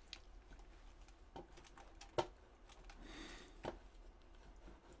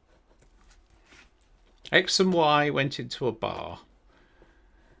 X and Y went into a bar,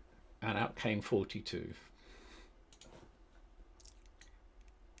 and out came 42.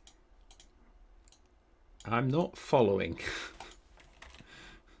 I'm not following.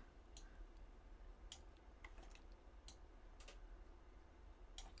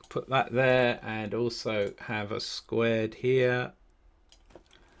 Put that there and also have a squared here.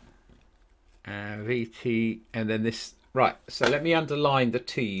 And VT, and then this, right, so let me underline the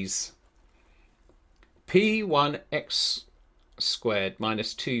T's. P1x squared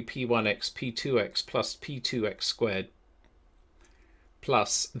minus 2p1x p2x plus p2x squared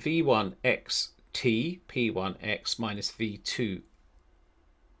plus v1x t p1x minus v2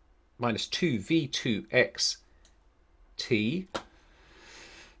 minus 2v2x t.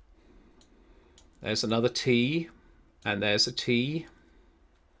 There's another t, and there's a t,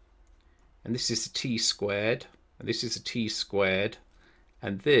 and this is a t squared, and this is a t squared,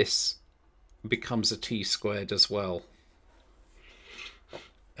 and this becomes a t squared as well.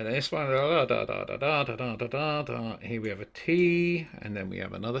 And this one, here we have a t, and then we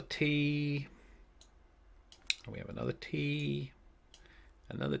have another t, and we have another t,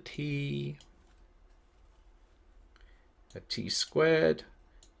 another t, a t squared,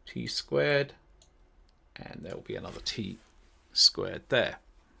 and there will be another t squared there.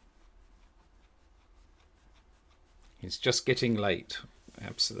 It's just getting late,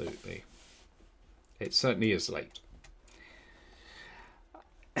 absolutely. It certainly is late.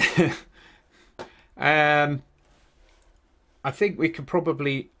 I think we could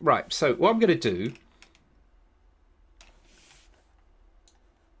probably, right, so what I'm going to do,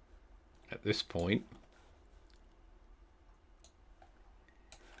 at this point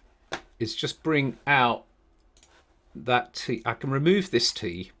is just bring out that t. I can remove this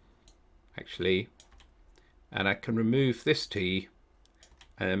t actually, and I can remove this t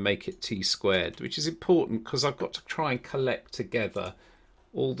and make it t squared, which is important because I've got to try and collect together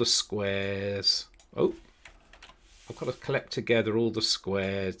all the squares. Oh, I've got to collect together all the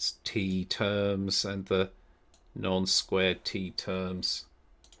squared t terms and the non-squared t terms.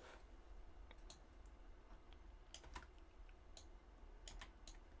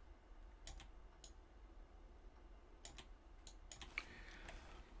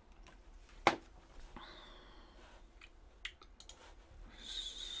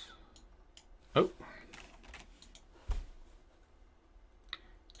 Oh,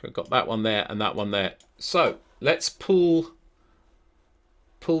 so I've got that one there and that one there. So let's pull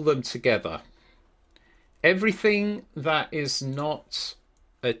them together. Everything that is not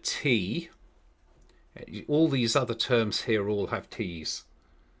a t, all these other terms here all have t's.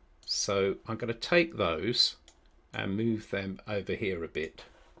 So I'm going to take those and move them over here a bit.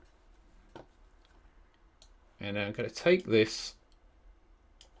 And I'm going to take this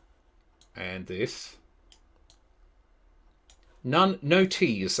and this. No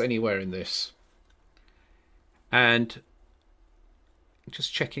t's anywhere in this. And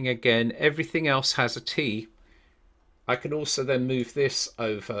just checking again, everything else has a t. I can also then move this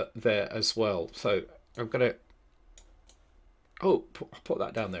over there as well. So I'm going to, I'll put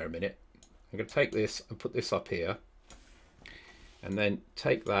that down there a minute. I'm going to take this and put this up here. And then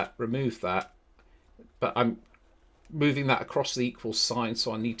take that, remove that. But I'm moving that across the equal sign,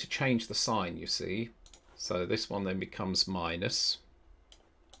 so I need to change the sign, you see. So this one then becomes minus.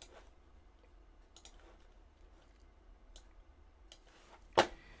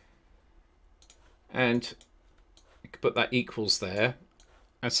 And you can put that equals there.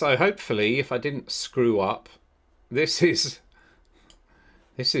 And so hopefully, if I didn't screw up, this is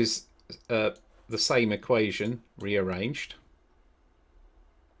the same equation rearranged.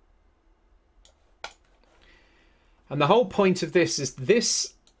 And the whole point of this is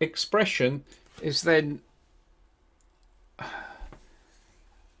this expression is then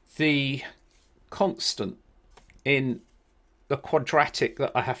the constant in the quadratic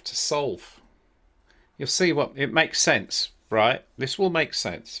that I have to solve. You'll see what it makes sense, right? This will make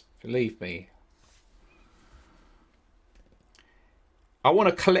sense, believe me. I want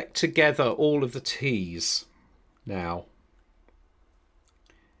to collect together all of the t's now.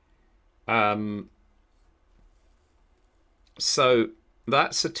 So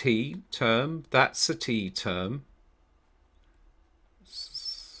that's a t term, that's a t term.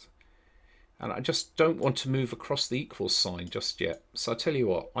 And I just don't want to move across the equal sign just yet. So I tell you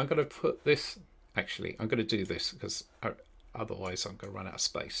what, I'm going to put this, actually, I'm going to do this because otherwise I'm going to run out of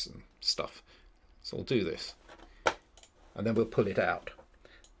space and stuff. So I'll do this. And then we'll pull it out.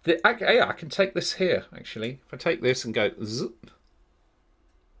 Yeah, I can take this here, actually. If I take this and go, zip.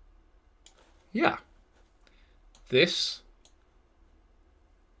 Yeah. This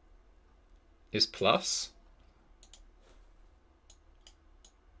is plus.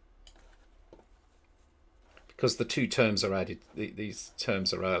 Because the two terms are added, these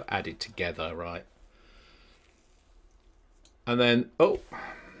terms are added together, right? And then, oh,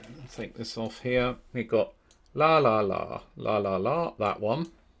 I'll take this off here. We've got la la la, la la la, that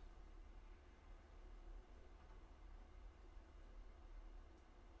one.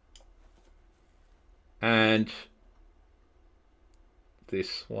 And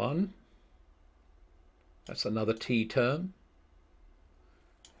this one. That's another t term.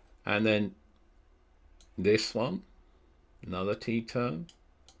 And then this one, another t term.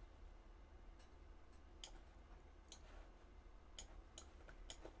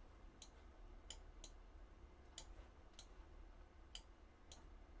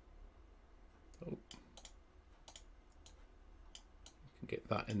 Oh. You can get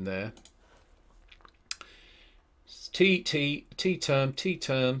that in there. T term, t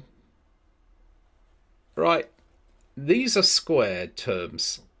term. Right, these are squared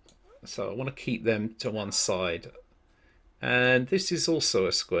terms, so I want to keep them to one side. And this is also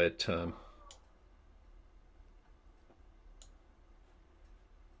a squared term.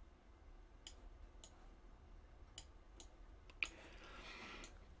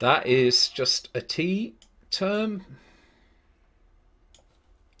 That is just a t term.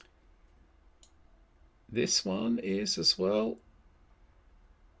 This one is as well.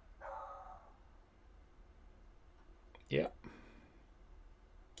 Yeah.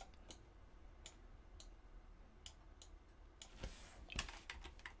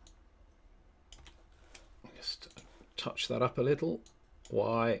 Just touch that up a little.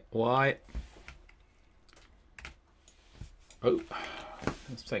 y. Oh,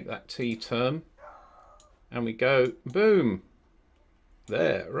 let's take that t term. And we go, boom.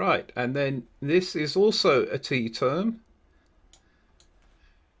 There, right. And then this is also a t term.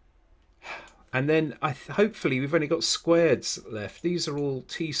 And then hopefully we've only got squareds left. These are all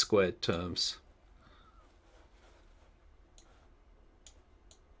t squared terms.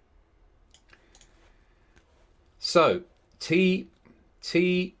 So t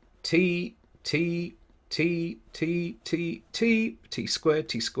squared, t squared, t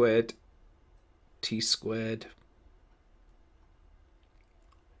squared, t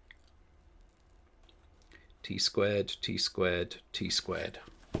squared, t squared, t squared.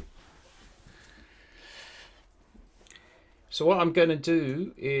 So what I'm going to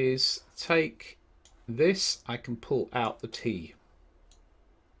do is take this, I can pull out the t.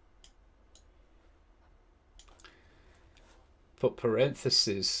 Put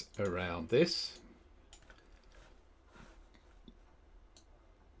parentheses around this.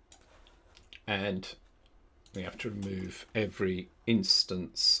 And we have to remove every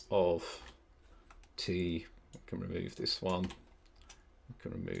instance of t. We can remove this one. We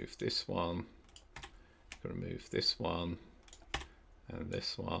can remove this one. We can remove this one. And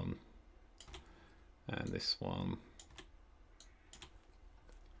this one. And this one.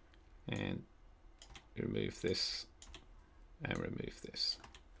 And remove this. And remove this.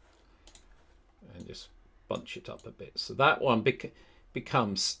 And just bunch it up a bit. So that one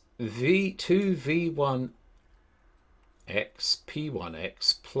becomes V2V1x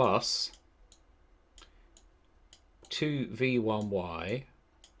P1x plus 2V1y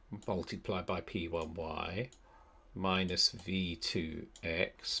multiplied by P1y minus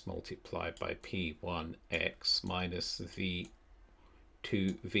V2x multiplied by P1x minus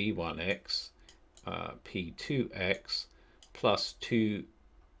V2V1x P2x plus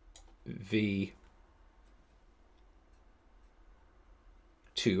 2V2x,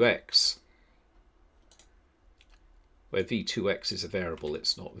 where V2x is a variable,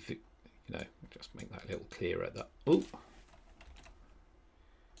 it's not V, you know, just make that a little clearer. That, ooh,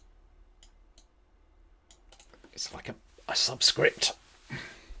 it's like a subscript.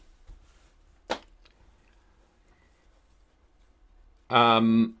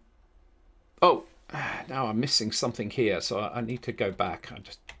 Oh, now I'm missing something here, so I need to go back.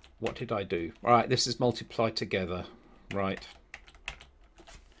 What did I do? All right, this is multiplied together, right?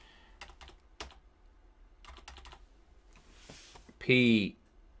 P2x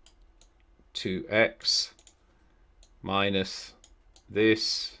minus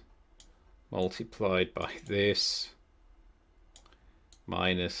this multiplied by this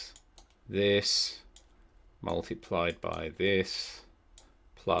minus this multiplied by this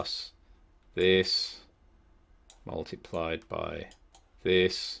plus this multiplied by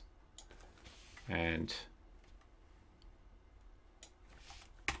this, and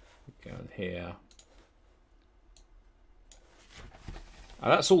go in here.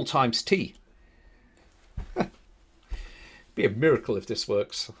 And that's all times t. Be a miracle if this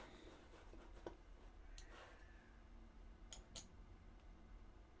works.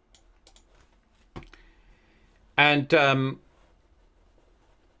 And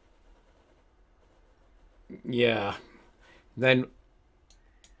yeah, then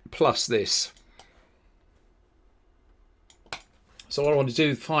plus this. So what I want to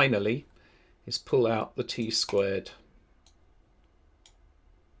do finally is pull out the t squared.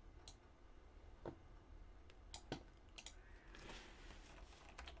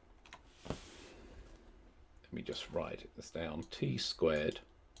 Let me just write this down. T squared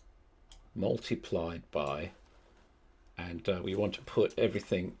multiplied by, and we want to put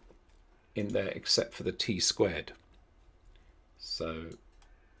everything in there except for the t squared. So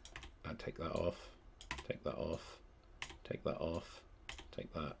I take that off, take that off, take that off,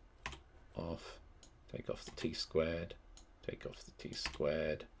 take that off, take off the t squared, take off the t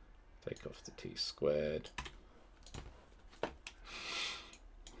squared, take off the t squared.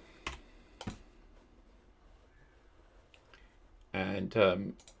 And oh,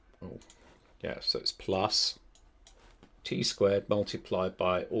 yeah, so it's plus t squared multiplied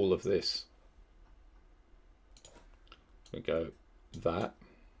by all of this. We go that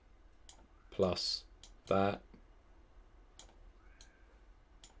plus that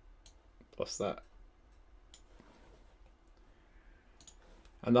plus that.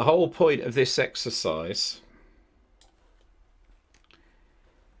 And the whole point of this exercise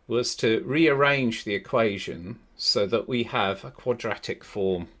was to rearrange the equation so that we have a quadratic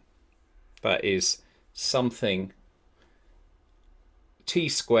form that is something t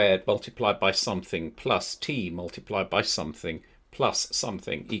squared multiplied by something plus t multiplied by something plus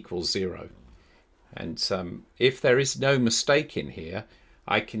something equals 0. And if there is no mistake in here,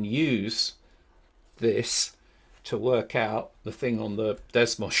 I can use this to work out the thing on the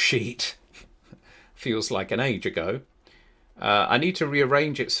Desmos sheet. Feels like an age ago. I need to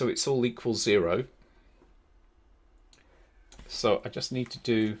rearrange it so it's all equals 0. So I just need to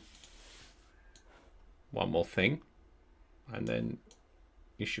do one more thing, and then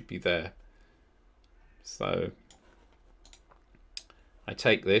you should be there. So I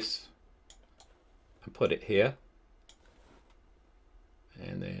take this and put it here,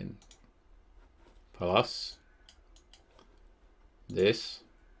 and then plus this,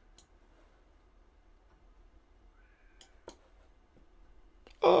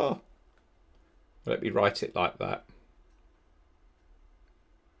 oh, let me write it like that.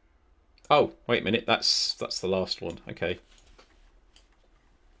 Oh, wait a minute, that's the last one. Okay.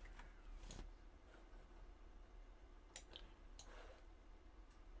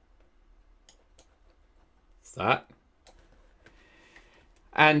 That.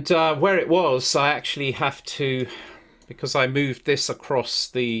 And where it was, I actually have to, because I moved this across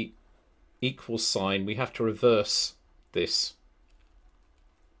the equal sign, we have to reverse this.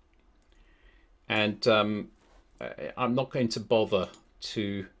 And I'm not going to bother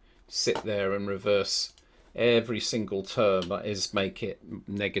to sit there and reverse every single term, that is, make it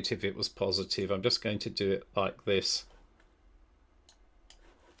negative, it was positive. I'm just going to do it like this.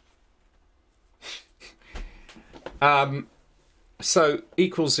 So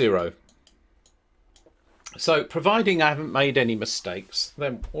equals 0. So providing I haven't made any mistakes,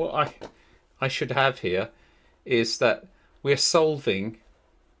 then what I should have here is that we're solving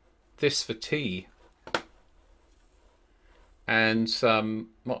this for t. And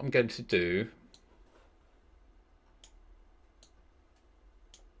what I'm going to do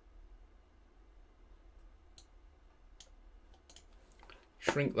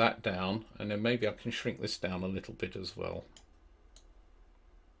shrink that down, and then maybe I can shrink this down a little bit as well.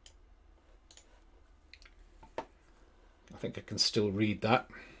 I think I can still read that.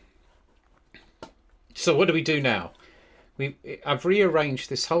 So what do we do now? I've rearranged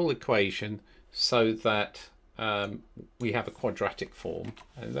this whole equation so that we have a quadratic form,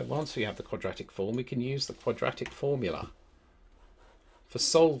 and then once we have the quadratic form, we can use the quadratic formula for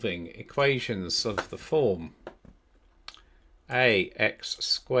solving equations of the form ax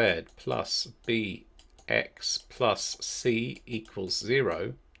squared plus bx plus c equals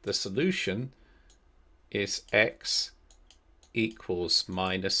 0. The solution is x equals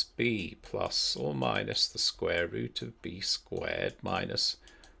minus b plus or minus the square root of b squared minus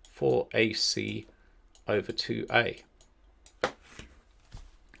 4ac over 2a.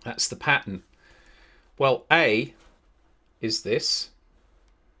 That's the pattern. Well, a is this.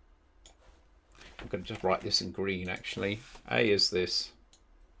 I'm going to just write this in green actually. A is this.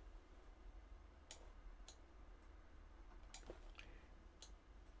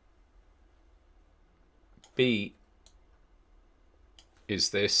 B is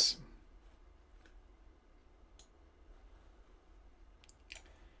this.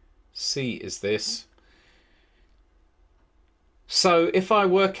 C is this. So if I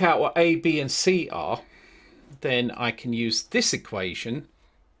work out what A, B and C are, then I can use this equation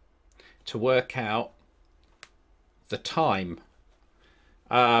to work out the time.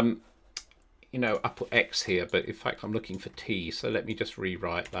 You know, I put x here, but in fact I'm looking for t, so let me just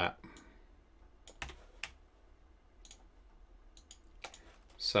rewrite that.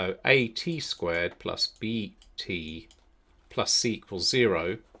 So at squared plus bt plus c equals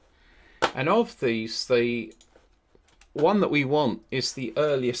 0. And of these, the one that we want is the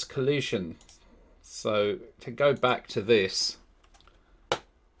earliest collision. So to go back to this,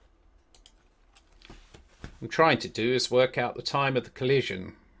 I'm trying to do is work out the time of the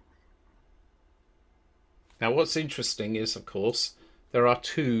collision. Now what's interesting is, of course, there are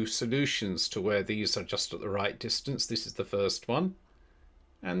two solutions to where these are just at the right distance. This is the first one,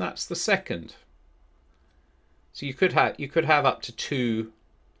 and that's the second. So you could have up to two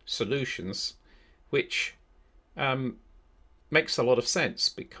solutions, which makes a lot of sense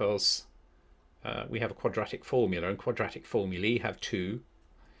because we have a quadratic formula, and quadratic formulae have two,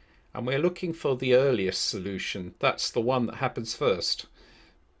 and we're looking for the earliest solution. That's the one that happens first.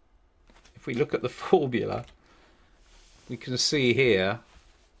 If we look at the formula, we can see here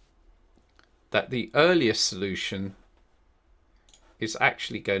that the earliest solution is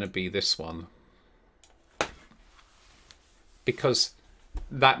actually going to be this one, because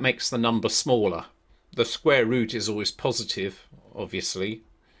that makes the number smaller. The square root is always positive, obviously,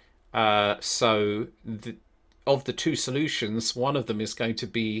 so of the two solutions, one of them is going to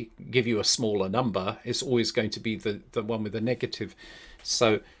be give you a smaller number. It's always going to be the one with the negative.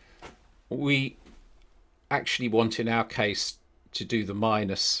 So we actually want, in our case, to do the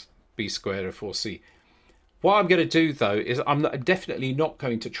minus b squared of 4c. What I'm going to do, though, is I'm definitely not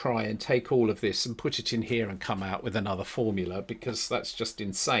going to try and take all of this and put it in here and come out with another formula, because that's just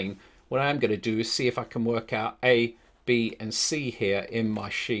insane. What I am going to do is see if I can work out a, b, and c here in my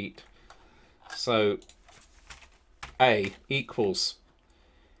sheet. So a equals,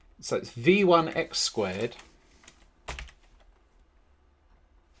 so it's v1x squared.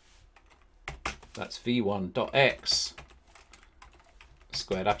 That's v1.x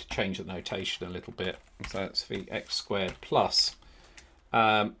squared. I have to change the notation a little bit. So that's vx squared plus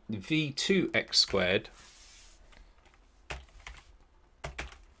v2x squared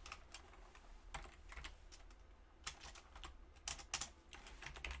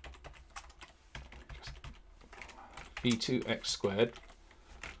v2x squared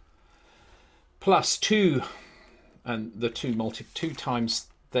plus 2, and the 2 times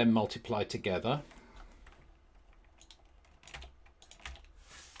them multiplied together.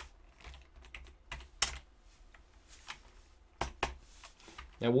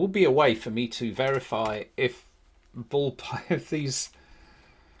 There will be a way for me to verify if these,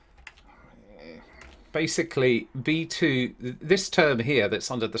 basically b2, this term here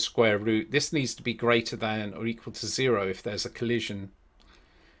that's under the square root, this needs to be greater than or equal to 0 if there's a collision.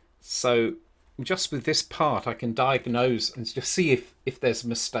 So just with this part I can diagnose and just see if there's a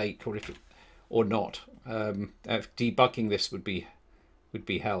mistake or not. Debugging this would be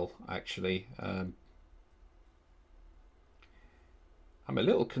hell, actually. I'm a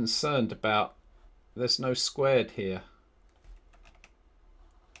little concerned about there's no squared here.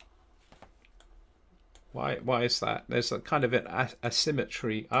 Why is that? There's a kind of an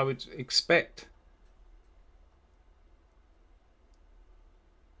asymmetry. I would expect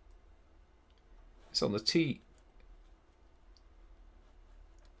it's on the t.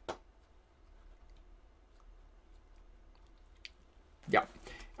 Yeah,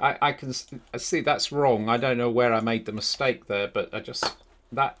 I can see that's wrong. I don't know where I made the mistake there, but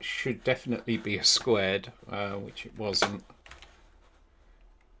that should definitely be a squared, which it wasn't.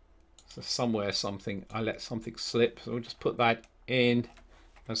 So somewhere I let something slip, so we'll just put that in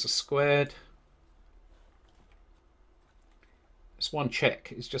as a squared. It's one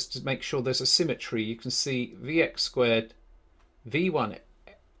check, it's just to make sure there's a symmetry. You can see vx squared, v1x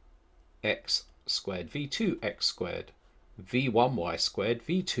squared, v2x squared, v1y squared,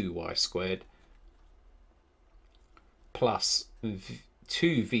 v2y squared, plus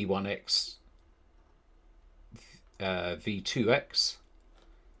 2v1x v2x.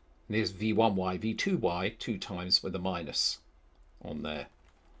 And there's v1y, v2y, 2 times with a minus on there.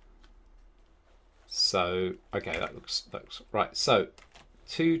 So, okay, that looks right. So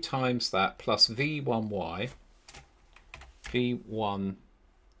 2 times that plus v1y,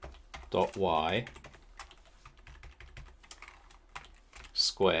 v1.y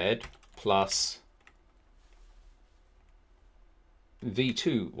squared plus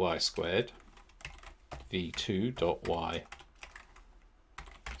v2y squared, v2.y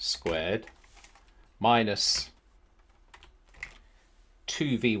squared minus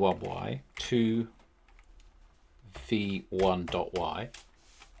 2v1y, 2v1.y,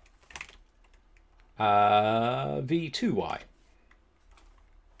 v2y,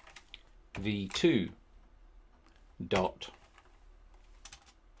 v2 dot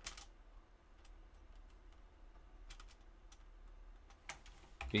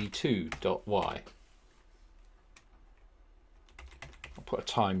v2.y. I'll put a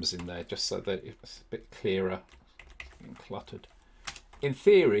times in there just so that it's a bit clearer and cluttered. In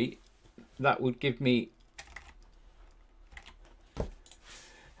theory, that would give me,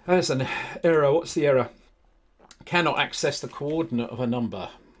 there's an error. What's the error? Cannot access the coordinate of a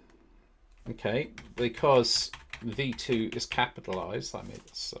number. Okay, because v2 is capitalized. I mean,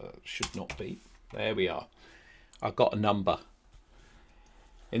 it should not be. There we are. I've got a number.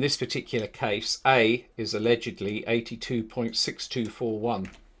 In this particular case, A is allegedly 82.6241.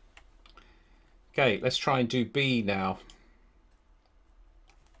 Okay, let's try and do B now.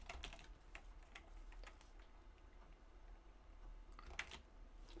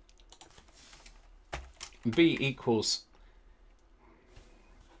 B equals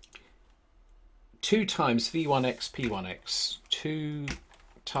 2 times v1x p1x, 2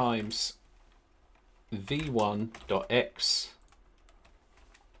 times v1.x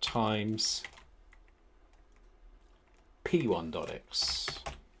times p1.x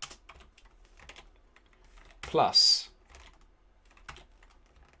plus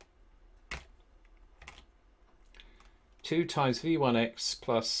 2 times v1x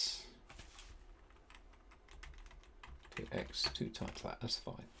plus 2x, 2 times that, that's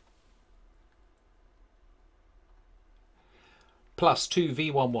fine. Plus 2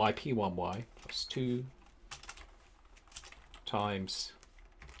 v1y p1y plus 2 times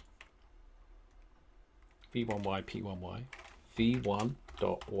v1y p1y v1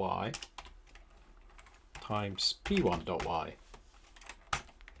 dot y times p1 dot y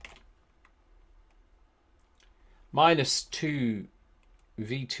minus 2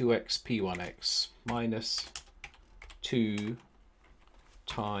 v2x p1x minus 2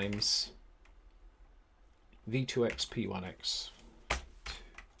 times v2x p1x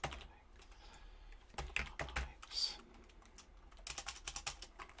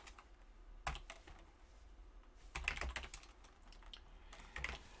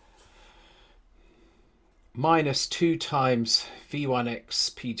minus 2 times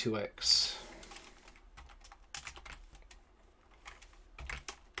v1x p2x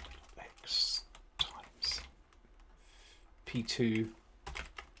x times p2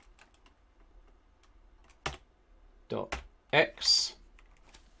 dot x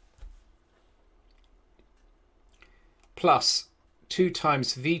plus 2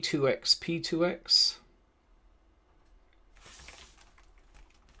 times v2x p2x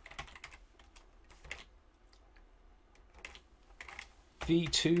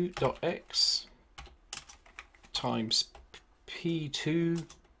v2 dot x times p2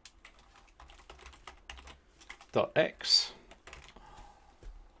 dot x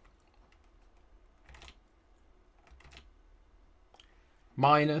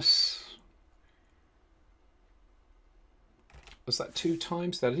minus, was that 2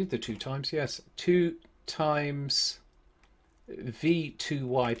 times? That did the 2 times, yes. 2 times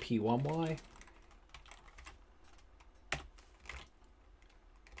v2y p1y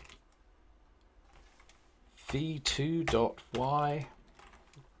v2 dot y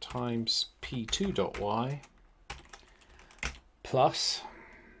times p2 dot y plus,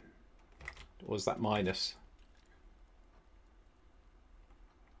 or was that minus?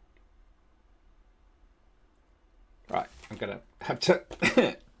 Right, I'm gonna have to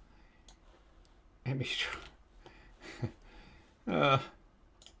let me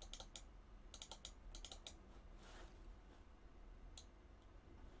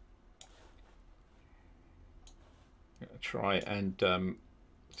try and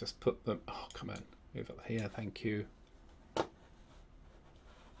just put them, oh come on, move up here, thank you.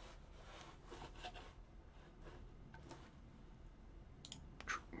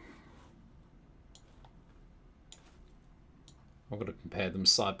 I'm going to compare them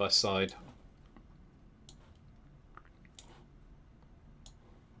side by side.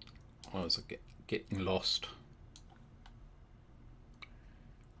 I was getting lost.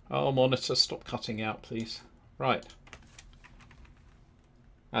 Oh, monitor, stop cutting out, please. Right.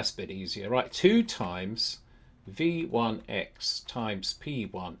 That's a bit easier. Right, 2 times v1x times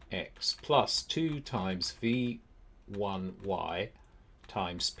p1x plus 2 times v1y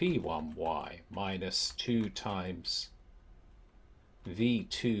times p1y minus 2 times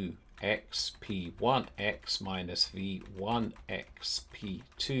v2x p1x minus v1x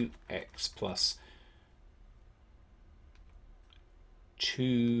p2x plus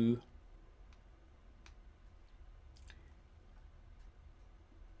 2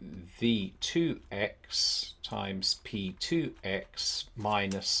 v2x times p2x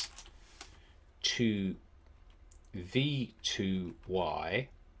minus 2 v2y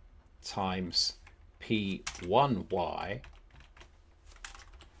times p1y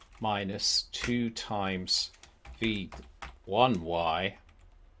minus 2 times v1y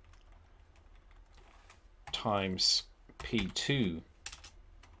times p2y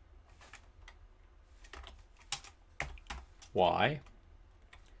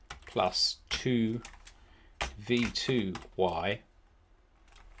plus 2 v2y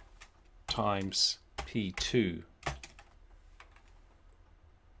times p2y.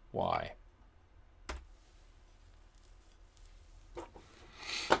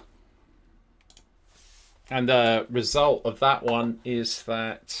 And the result of that one is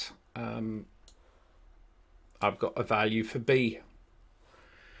that I've got a value for b.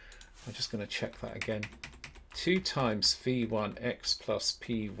 I'm just going to check that again. 2 times v1x plus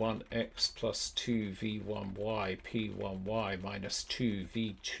p1x plus 2 v1y p1y minus 2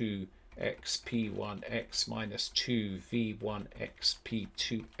 v2x p1x minus 2 v1x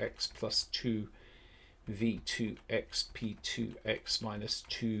p2x plus 2 v2x p2x minus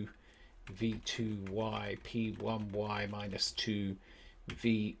 2 v2y p1y minus 2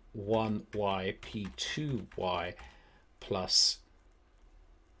 v1y p2y plus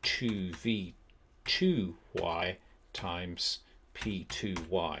 2 v2y times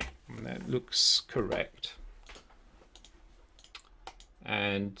P2y. And that looks correct.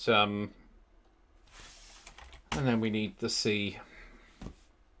 And then we need the C.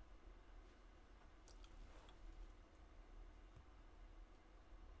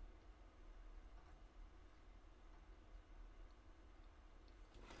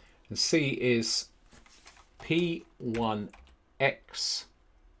 And C is P1x,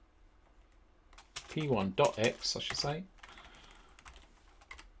 P1.x, I should say,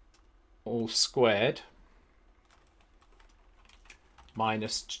 all squared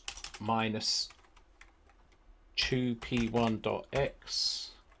minus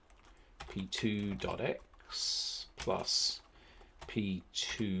 2P1.x, P2.x plus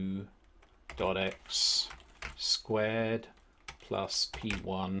P2.x squared plus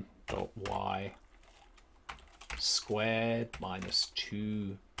P1.y squared minus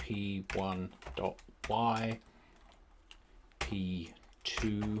 2P1.y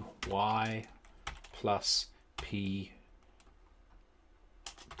P2y plus P2y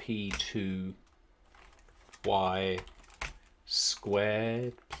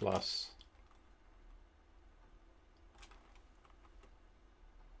squared plus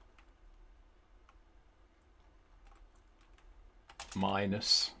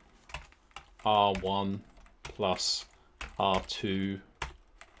minus R1 plus R2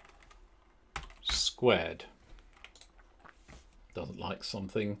 squared. Doesn't like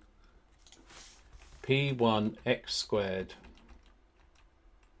something. P1x squared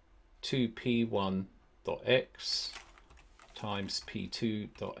 2P1.x times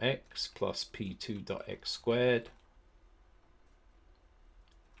P2.x plus P2.x squared,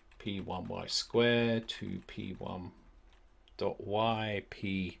 P1y squared 2P1.y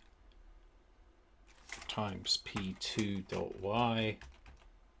P times P2.y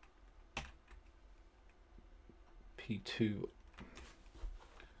P2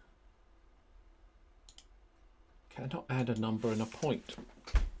 cannot add a number and a point.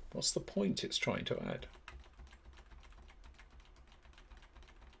 What's the point it's trying to add?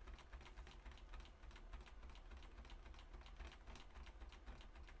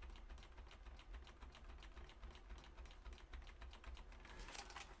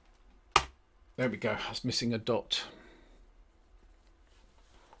 There we go. I was missing a dot.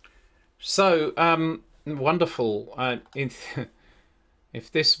 So wonderful.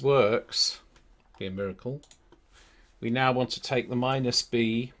 If this works, be a miracle. We now want to take the minus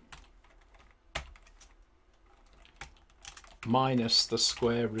b minus the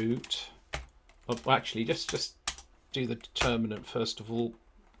square root of, well, actually just do the determinant first of all.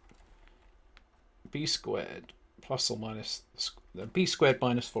 B squared plus or minus b squared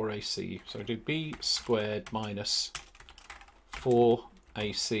minus 4ac. So do b squared minus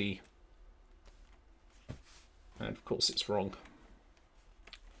 4ac. And of course it's wrong.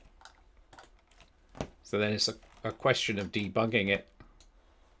 So then it's a question of debugging it.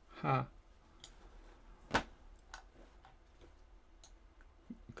 Huh.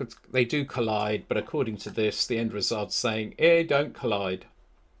 Because they do collide, but according to this, the end result's saying, don't collide.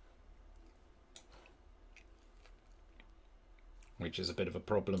 Which is a bit of a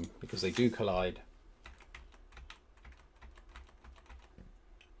problem, because they do collide.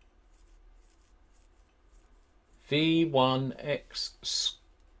 V1x.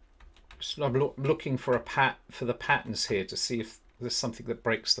 So I'm looking for the patterns here to see if there's something that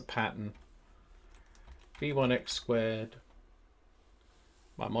breaks the pattern. V1x squared.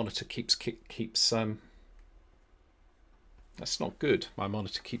 My monitor keeps that's not good. My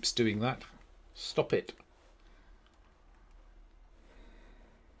monitor keeps doing that. Stop it.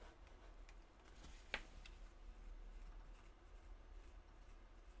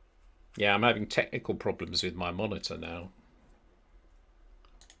 Yeah, I'm having technical problems with my monitor now.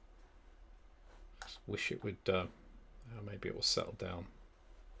 Just wish it would, maybe it will settle down.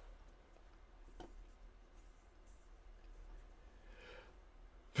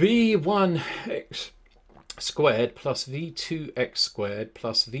 V1x squared plus V2x squared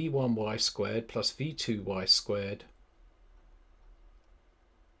plus V1y squared plus V2y squared.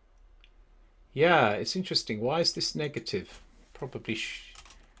 Yeah, it's interesting. Why is this negative? Probably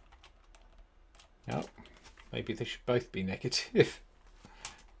oh, maybe they should both be negative.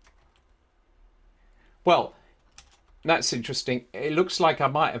 Well, that's interesting. It looks like I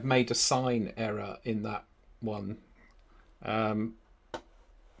might have made a sign error in that one.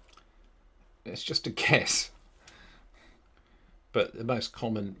 It's just a guess. But the most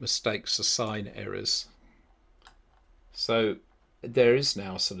common mistakes are sign errors. So there is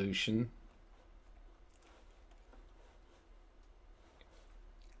now a solution.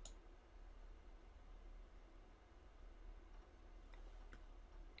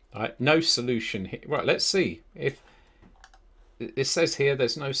 Right, no solution here. Right, let's see if it says here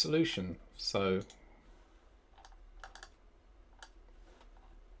there's no solution. So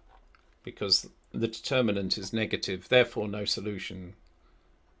because the determinant is negative, therefore no solution.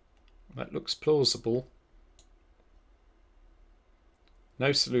 That looks plausible.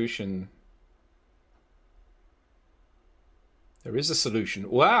 No solution. There is a solution.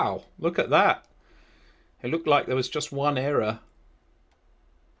 Wow, look at that. It looked like there was just one error.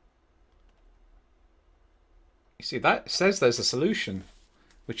 You see, that says there's a solution,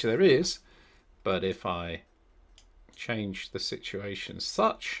 which there is. But if I change the situation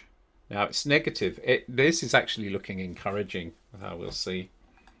such, now it's negative. This is actually looking encouraging. We'll see.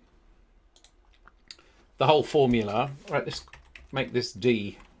 The whole formula, right, let's make this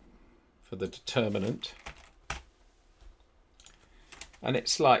D for the determinant. And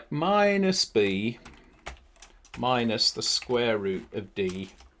it's like minus B minus the square root of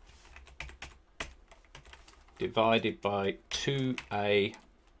D divided by 2A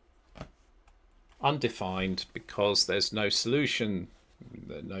undefined because there's no solution.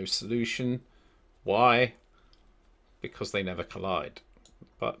 There's no solution. Why? Because they never collide.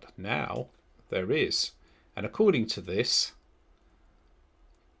 But now there is. And according to this,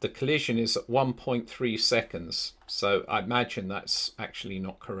 the collision is at 1.3 seconds. So I imagine that's actually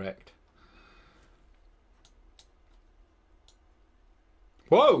not correct.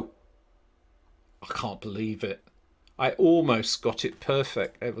 Whoa! I can't believe it. I almost got it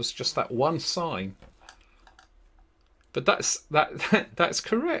perfect. It was just that one sign. But that's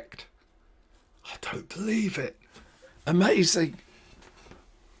correct. I don't believe it. Amazing.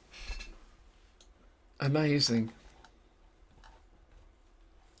 Amazing.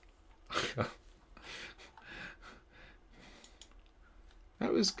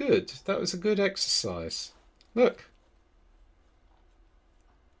 That was good. That was a good exercise. Look.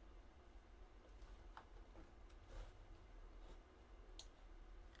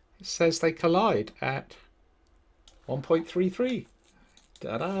 It says they collide at 1.33.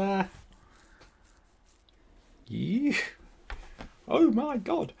 Ta-da! Yeah. Oh my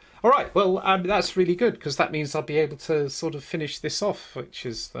God. All right, well, that's really good because that means I'll be able to sort of finish this off, which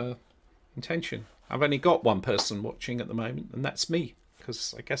is the intention. I've only got one person watching at the moment, and that's me,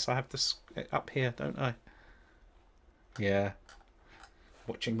 because I guess I have this up here, don't I? Yeah,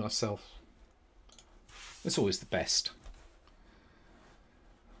 watching myself. It's always the best.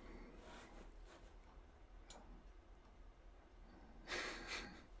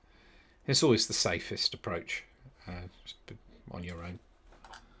 It's always the safest approach, just on your own.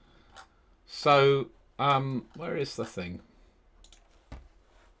 So, where is the thing?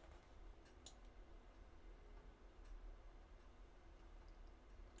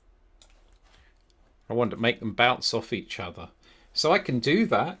 I want to make them bounce off each other. So I can do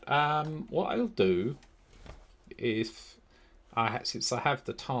that. What I'll do is, since I have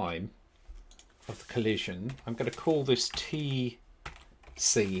the time of the collision, I'm going to call this TC.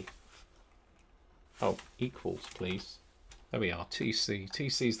 Oh, equals, please. There we are, TC.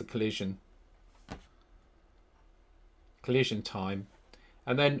 TC is the collision time.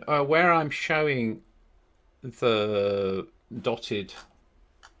 And then where I'm showing the dotted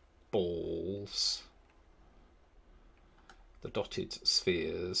balls, the dotted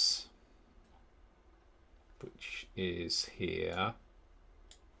spheres, which is here,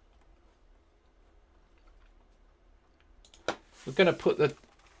 we're going to put the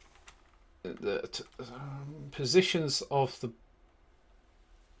positions of the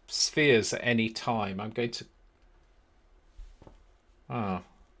spheres at any time. I'm going to all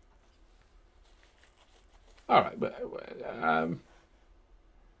right,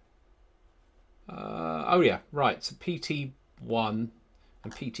 oh yeah, right, so PT1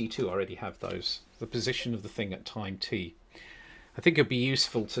 and PT2 already have those, the position of the thing at time t. I think it'd be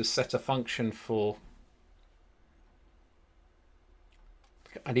useful to set a function for,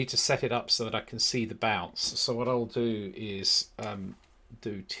 I need to set it up so that I can see the bounce. So what I'll do is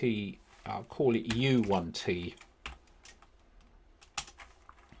do t, I'll call it u1t.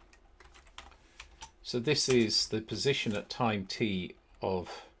 So this is the position at time t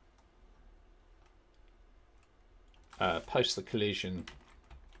of post the collision.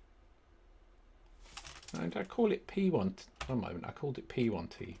 And I call it P1. One moment, I called it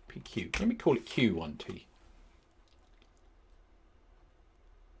P1t, PQ. Let me call it Q1t.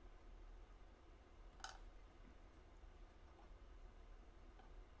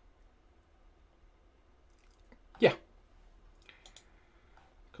 Yeah.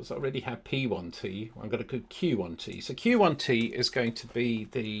 Because I already have P1t, I'm going to go Q1t. So Q1t is going to be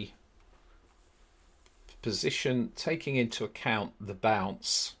the position taking into account the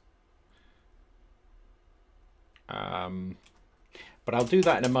bounce But I'll do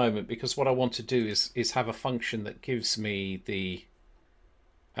that in a moment, because what I want to do is have a function that gives me the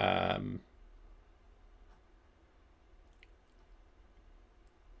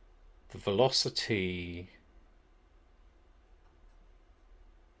velocity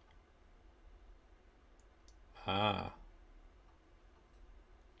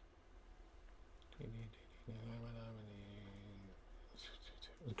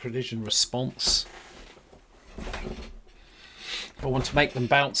collision response. If I want to make them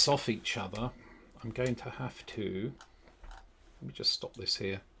bounce off each other, I'm going to have to, let me just stop this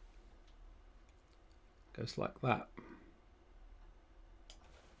here. It goes like that.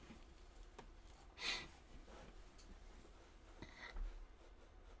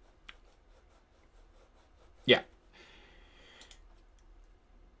 Yeah.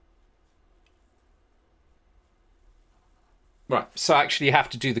 Right, so actually you have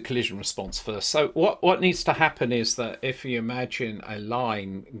to do the collision response first. So what needs to happen is that if you imagine a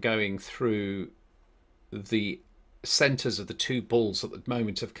line going through the centers of the two balls at the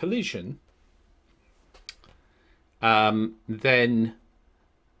moment of collision, then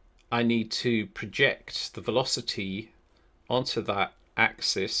I need to project the velocity onto that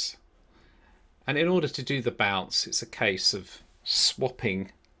axis. And in order to do the bounce, it's a case of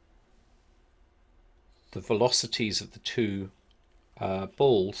swapping the velocities of the two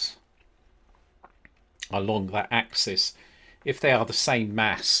balls along that axis. If they are the same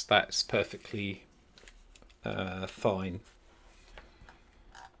mass, that's perfectly fine.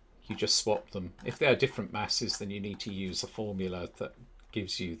 You just swap them. If they are different masses, then you need to use a formula that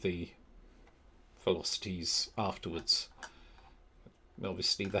gives you the velocities afterwards.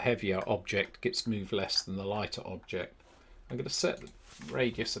 Obviously the heavier object gets moved less than the lighter object. I'm going to set the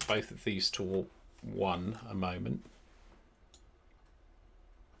radius of both of these to 1 a moment.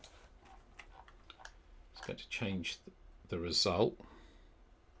 It's going to change the result.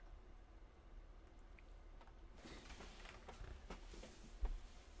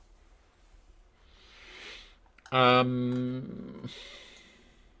 There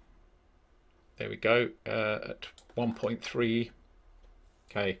we go, at 1.3.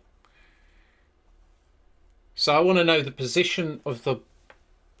 Okay. So I want to know the position of the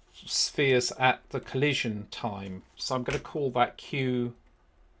spheres at the collision time. So I'm going to call that Q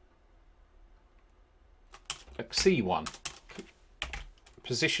C1.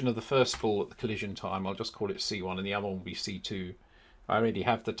 Position of the first ball at the collision time, I'll just call it C1, and the other one will be C2. I already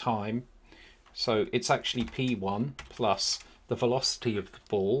have the time. So it's actually P1 plus the velocity of the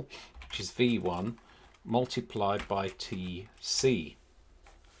ball, which is V1, multiplied by TC.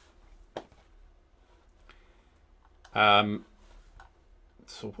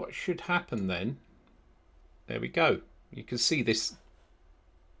 So what should happen then? There we go. You can see this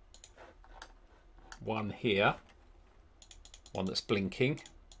one here, one that's blinking.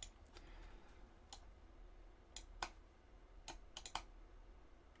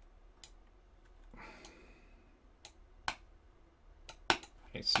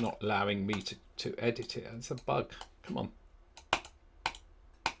 It's not allowing me to edit it. It's a bug. Come on.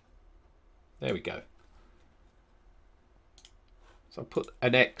 There we go. So I put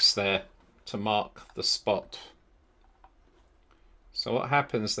an X there to mark the spot. So what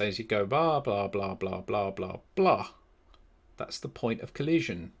happens there is you go blah, blah, blah, blah, blah, blah, blah. That's the point of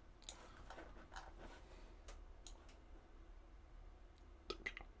collision.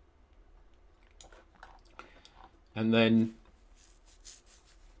 And then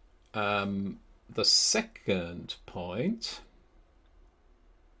the second point,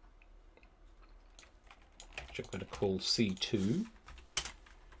 which I'm going to call C2,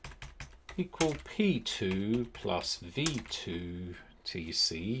 equal P2 plus V2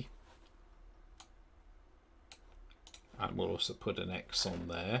 TC. And we'll also put an X on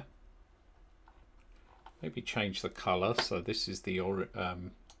there. Maybe change the color. So this is the orange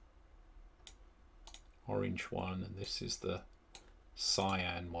one, and this is the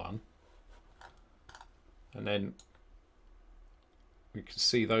cyan one. And then you can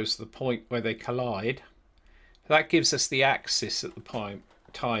see those are the point where they collide. That gives us the axis at the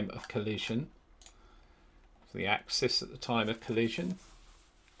time of collision. The axis at the time of collision,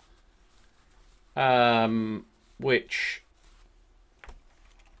 which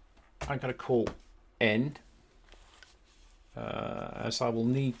I'm going to call N, as I'll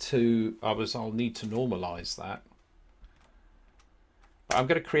need to normalize that. But I'm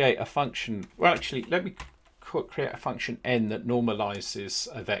going to create a function. Well, actually, let me create a function N that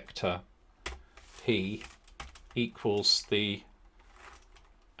normalizes a vector P equals the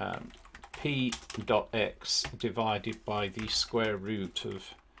P dot X divided by the square root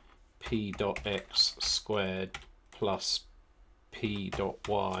of P dot X squared plus p dot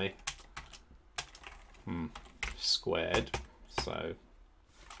y squared, so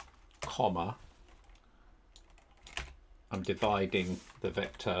comma, I'm dividing the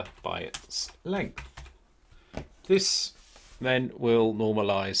vector by its length. This then will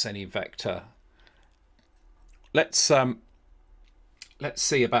normalize any vector. Let's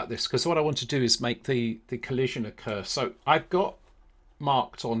see about this, because what I want to do is make the collision occur. So I've got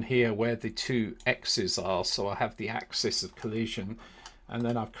marked on here where the two x's are, so I have the axis of collision, and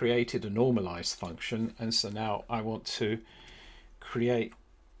then I've created a normalized function, and so now I want to create,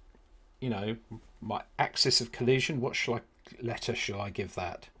 you know, my axis of collision. What letter shall I give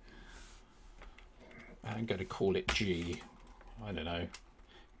that? I'm going to call it G. I don't know.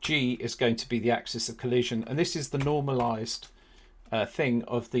 G is going to be the axis of collision, and this is the normalized thing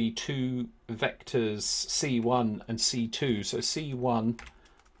of the two vectors C1 and C2. So C1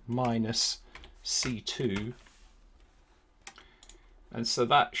 minus C2, and so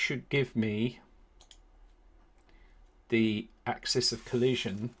that should give me the axis of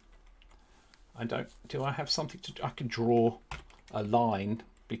collision. Do I have something to, I can draw a line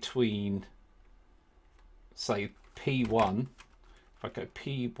between, say, P1. If I go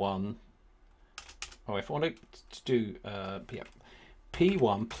P1, oh, if I want to do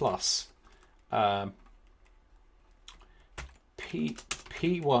P1 plus P1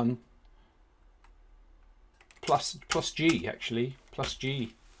 plus G, actually, plus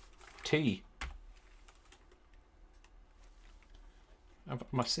G T. Am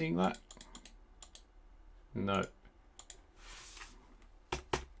I seeing that? No.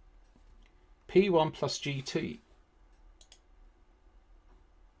 P1 plus GT.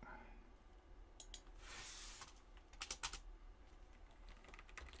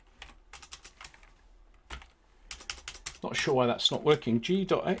 Not sure why that's not working. G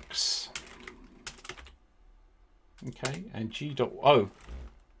dot X. Okay, and G dot O.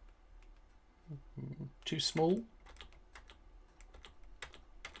 Too small.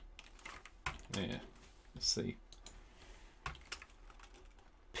 Yeah, let's see.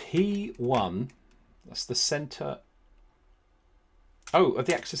 P1, that's the center. Oh, of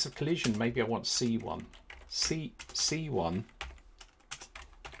the axis of collision, maybe I want C1. C1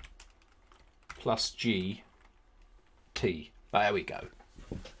 plus G T. There we go.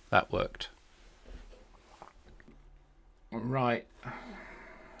 That worked. Right.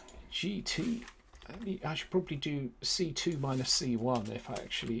 GT. I should probably do C2 minus C1 if I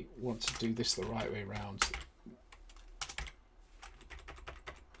actually want to do this the right way around.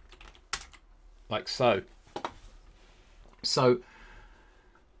 Like so. So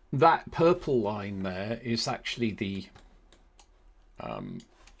that purple line there is actually the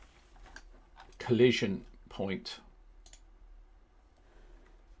collision point.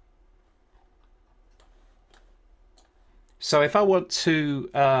 So if I want to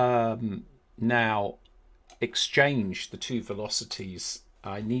now exchange the two velocities,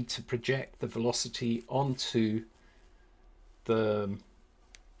 I need to project the velocity onto the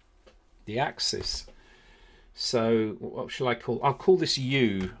axis. So what shall I call? I'll call this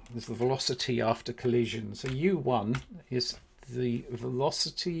U. This is the velocity after collision. So U1 is the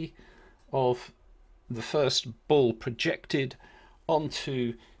velocity of the first ball projected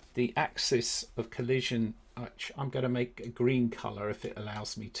onto the axis of collision. Which I'm going to make a green color if it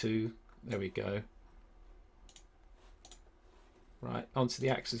allows me to. There we go. Right, onto the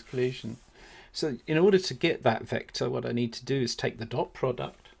axis of collision. So in order to get that vector, what I need to do is take the dot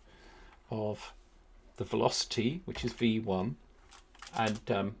product of the velocity, which is v1,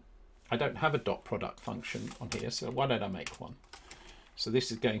 and I don't have a dot product function on here, so why don't I make one? So this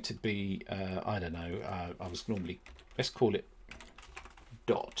is going to be, I don't know, I was normally, let's call it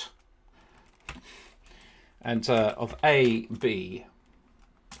dot. And of AB,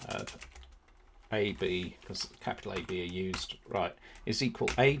 because capital AB are used, right, is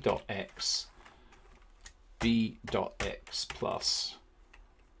equal A dot X, B dot X plus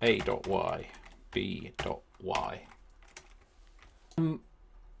A dot Y, B dot Y.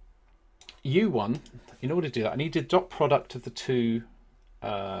 U1, in order to do that, I need a dot product of the two,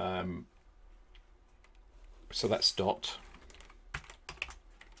 so that's dot.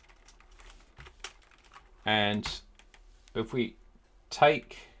 And if we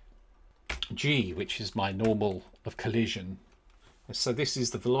take G, which is my normal of collision, so this is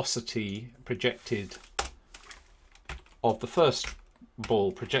the velocity projected of the first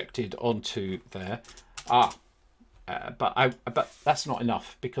ball projected onto there. But that's not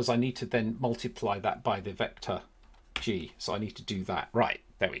enough, because I need to then multiply that by the vector G. So I need to do that. Right,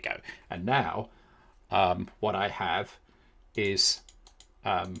 there we go. And now what I have is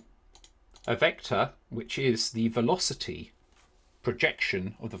a vector which is the velocity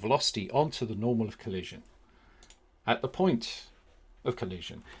projection of the velocity onto the normal of collision at the point of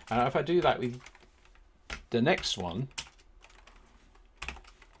collision. And if I do that with the next one,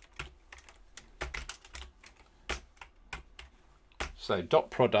 so dot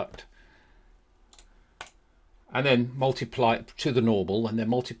product, and then multiply it to the normal, and then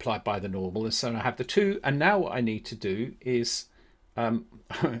multiply by the normal, and so I have the two. And now what I need to do is, I'm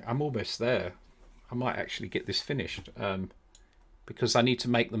almost there. I might actually get this finished because I need to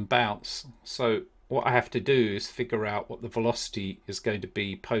make them bounce. So what I have to do is figure out what the velocity is going to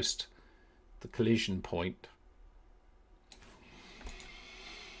be post the collision point.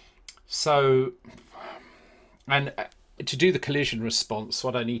 So, and to do the collision response,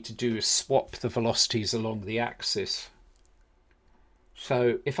 what I need to do is swap the velocities along the axis.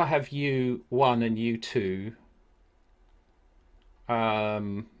 So if I have u1 and u2,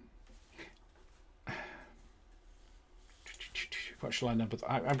 what shall I number?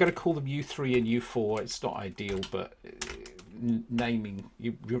 I'm going to call them u3 and u4. It's not ideal, but naming,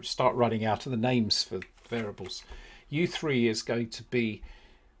 you start running out of the names for variables. u3 is going to be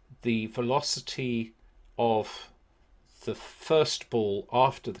the velocity of the first ball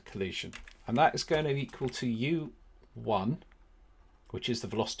after the collision, and that is going to equal to u1, which is the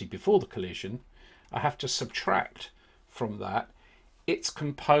velocity before the collision. I have to subtract from that its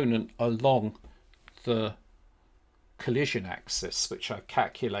component along the collision axis, which I've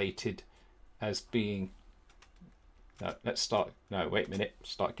calculated as being, no, let's start, no, wait a minute,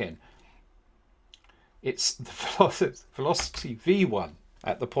 start again. It's the velocity v1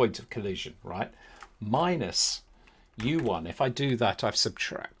 at the point of collision, right, minus u1. If I do that, I've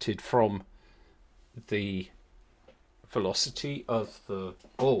subtracted from the velocity of the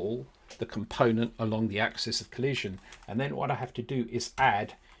ball the component along the axis of collision, and then what I have to do is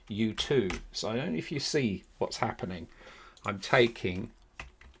add u2. So I don't know if you see what's happening. I'm taking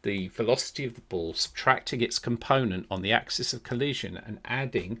the velocity of the ball, subtracting its component on the axis of collision, and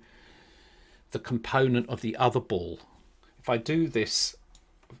adding the component of the other ball. If I do this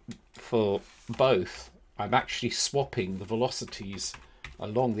for both, I'm actually swapping the velocities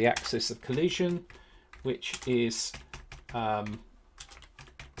along the axis of collision, which is there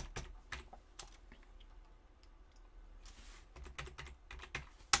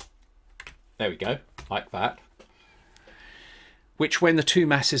we go, like that. Which, when the two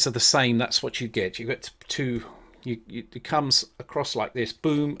masses are the same, that's what you get. You get two. It comes across like this,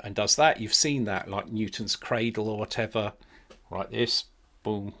 boom, and does that. You've seen that, like Newton's cradle or whatever, like this,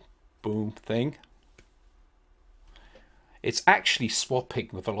 boom, boom thing. It's actually swapping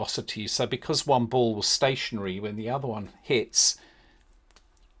the velocities. So because one ball was stationary when the other one hits,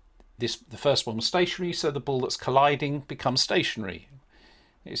 the first one was stationary, so the ball that's colliding becomes stationary.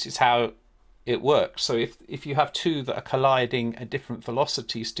 This is how it works. So if you have two that are colliding at different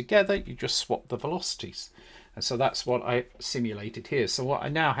velocities together, you just swap the velocities. And so that's what I simulated here. So what I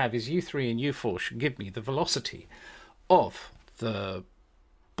now have is u3 and u4 should give me the velocity of the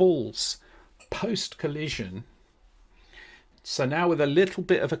balls post collision. So now with a little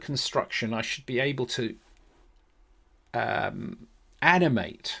bit of a construction, I should be able to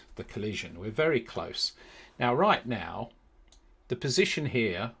animate the collision. We're very close. Now, right now, the position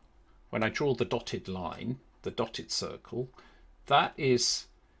here, when I draw the dotted line, the dotted circle, that is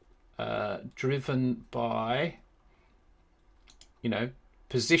driven by, you know,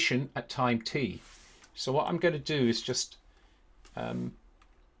 position at time t. So what I'm going to do is just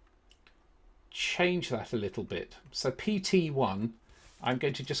change that a little bit. So pt1, I'm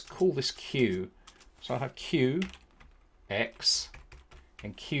going to just call this q. So I have q, x,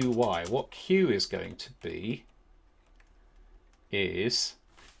 and qy. What q is going to be is,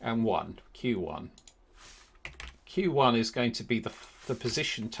 and 1, q1. q1 is going to be the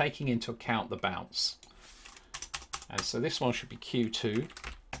position taking into account the bounce. And so this one should be q2.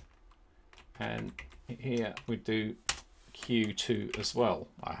 And here we do q2 as well,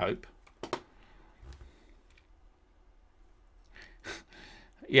 I hope.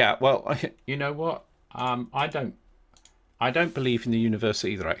 Yeah, well, you know what? I don't believe in the universe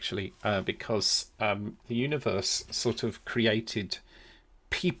either, actually, because the universe sort of created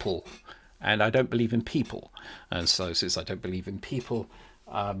people, and I don't believe in people. And so since I don't believe in people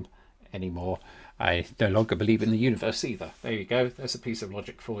anymore, I no longer believe in the universe either. There you go. There's a piece of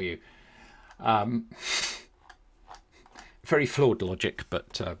logic for you. Very flawed logic,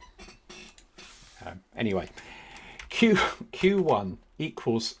 but anyway. Q1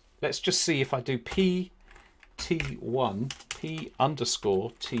 equals, let's just see if I do P T1, P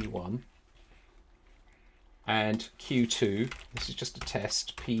underscore T1, and Q2, this is just a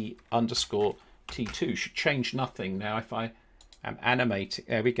test, P underscore T2 should change nothing. Now if I am animating,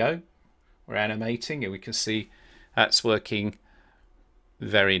 there we go, we're animating and we can see that's working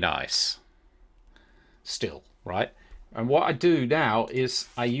very nice still, right? And what I do now is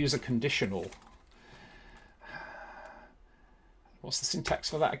I use a conditional. What's the syntax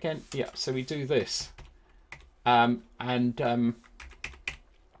for that again? Yeah, so we do this.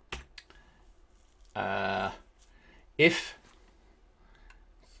 If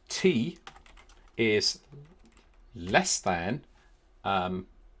t is less than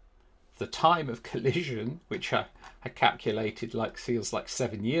the time of collision, which I calculated like feels like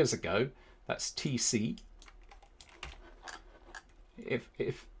 7 years ago, that's tc. If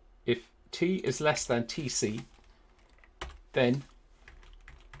t is less than tc, then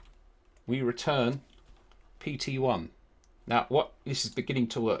we return pt1. Now what this is beginning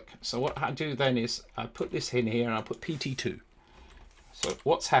to work. So what I do then is I put this in here and I put pt2. So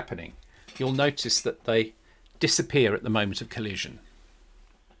what's happening? You'll notice that they disappear at the moment of collision.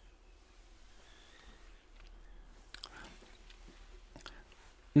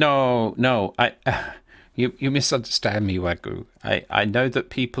 No, you misunderstand me, Wagyu. I know that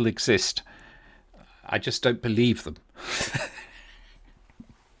people exist. I just don't believe them.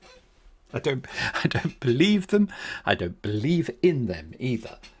 I don't believe them. I don't believe in them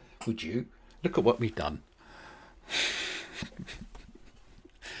either. Would you? Look at what we've done.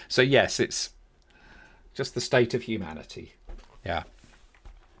 So yes, it's just the state of humanity. Yeah.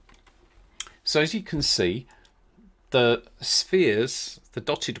 So as you can see, the spheres, the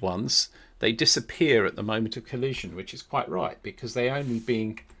dotted ones, they disappear at the moment of collision, which is quite right because they're only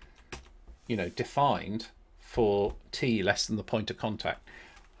being, you know, defined for t less than the point of contact.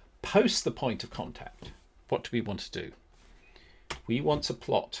 Post the point of contact, what do we want to do? We want to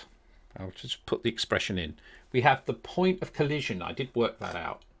plot. I'll just put the expression in. We have the point of collision. I did work that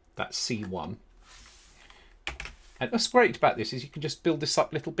out. That's C1. And what's great about this is you can just build this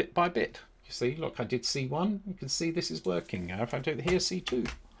up little bit by bit. You see, look, I did C1. You can see this is working. Now if I do it here, C2.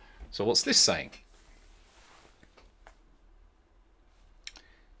 So what's this saying?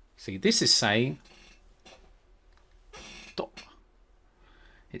 See, this is saying stop.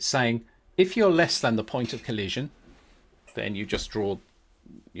 It's saying if you're less than the point of collision, then you just draw,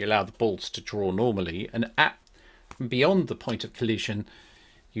 you allow the bolts to draw normally, and at and beyond the point of collision,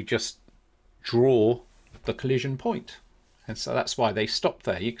 you just draw the collision point. And so that's why they stop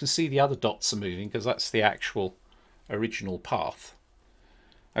there. You can see the other dots are moving because that's the actual original path.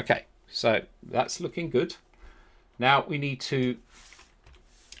 Okay, so that's looking good. Now we need to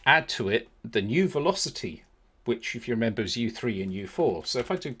add to it the new velocity, which if you remember is u3 and u4. So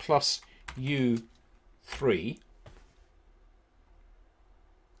if I do plus u3,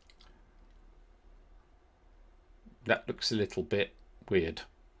 that looks a little bit weird.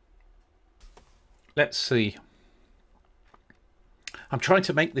 Let's see. I'm trying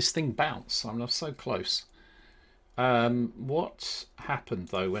to make this thing bounce. I'm not so close. What happened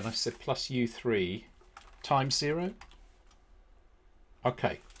though when I said plus u3 times 0?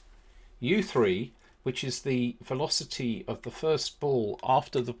 Okay, u3, which is the velocity of the first ball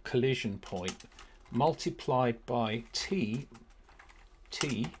after the collision point, multiplied by t.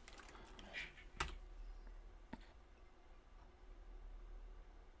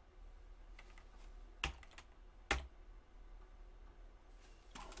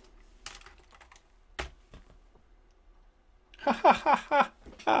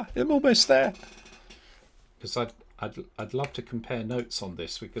 I'm almost there. Because I'd love to compare notes on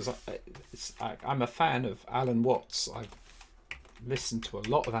this because I'm a fan of Alan Watts. I've listened to a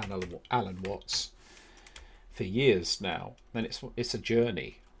lot of Alan Watts for years now, and it's a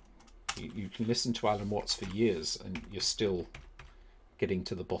journey. You can listen to Alan Watts for years and you're still getting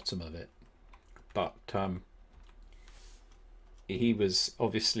to the bottom of it. But he was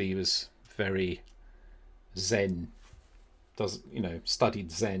very Zen.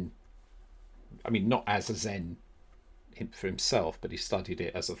 Studied Zen. I mean, not as a Zen for himself, but he studied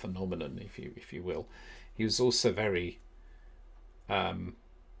it as a phenomenon, if you will. He was also very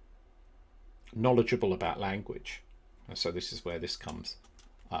knowledgeable about language, and so this is where this comes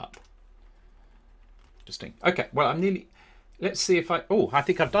up. Interesting. Okay, well, I'm nearly. Let's see if I. Oh, I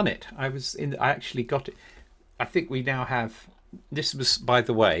think I've done it. I actually got it. I think we now have. This was, by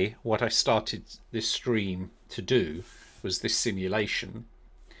the way, what I started this stream to do. Was this simulation.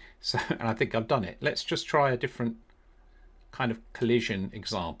 So, and I think I've done it. Let's just try a different kind of collision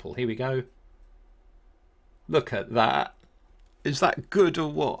example. Here we go. Look at that. Is that good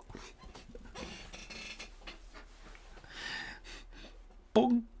or what?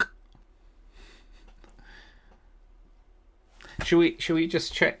 Bonk. Shall we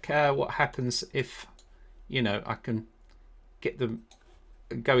just check what happens if, you know, I can get them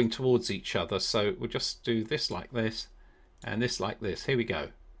going towards each other? So we'll just do this like this and this like this. Here we go.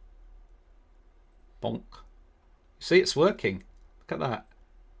 Bonk. See, it's working. Look at that.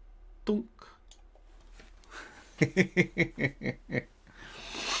 Dunk.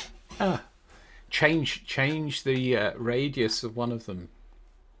 Change the radius of one of them.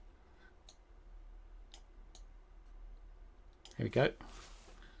 Here we go.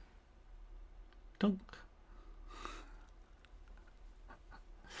 Dunk.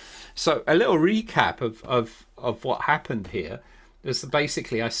 So a little recap of what happened here is that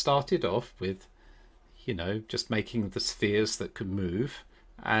basically I started off with, you know, just making the spheres that could move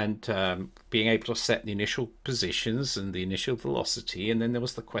and being able to set the initial positions and the initial velocity, and then there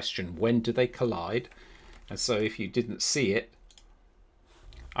was the question, when do they collide? And so if you didn't see it,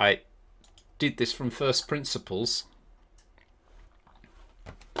 I did this from first principles,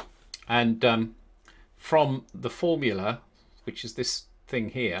 and from the formula, which is this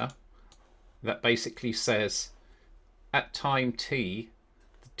thing here, that basically says at time t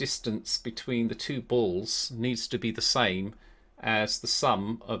the distance between the two balls needs to be the same as the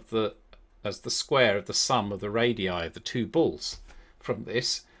sum of the square of the sum of the radii of the two balls. From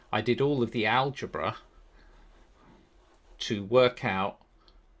this I did all of the algebra to work out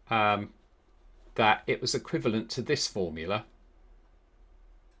that it was equivalent to this formula.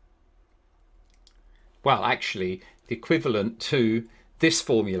 Well, actually the equivalent to this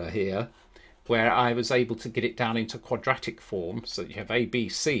formula here, where I was able to get it down into quadratic form, so that you have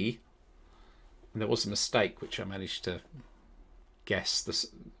ABC, and there was a mistake which I managed to guess this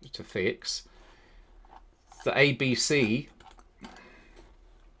to fix. The ABC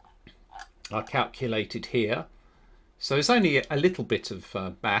are calculated here, so there's only a little bit of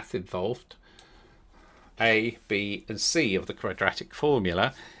math involved. A, B and C of the quadratic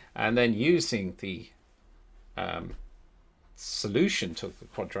formula, and then using the solution to the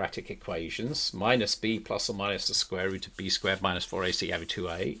quadratic equations, minus b plus or minus the square root of b squared minus 4ac over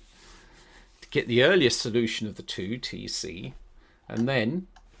 2a, to get the earliest solution of the two, tc, and then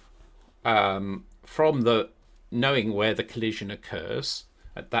from the knowing where the collision occurs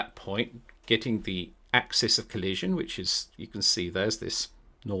at that point, getting the axis of collision, which is, you can see there's this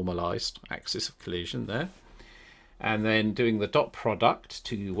normalized axis of collision there, and then doing the dot product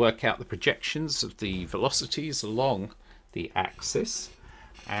to work out the projections of the velocities along the axis,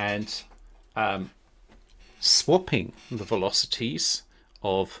 and swapping the velocities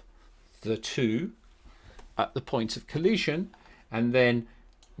of the two at the point of collision, and then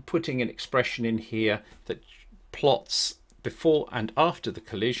putting an expression in here that plots before and after the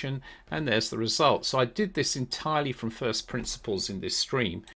collision, and there's the result. So I did this entirely from first principles in this stream,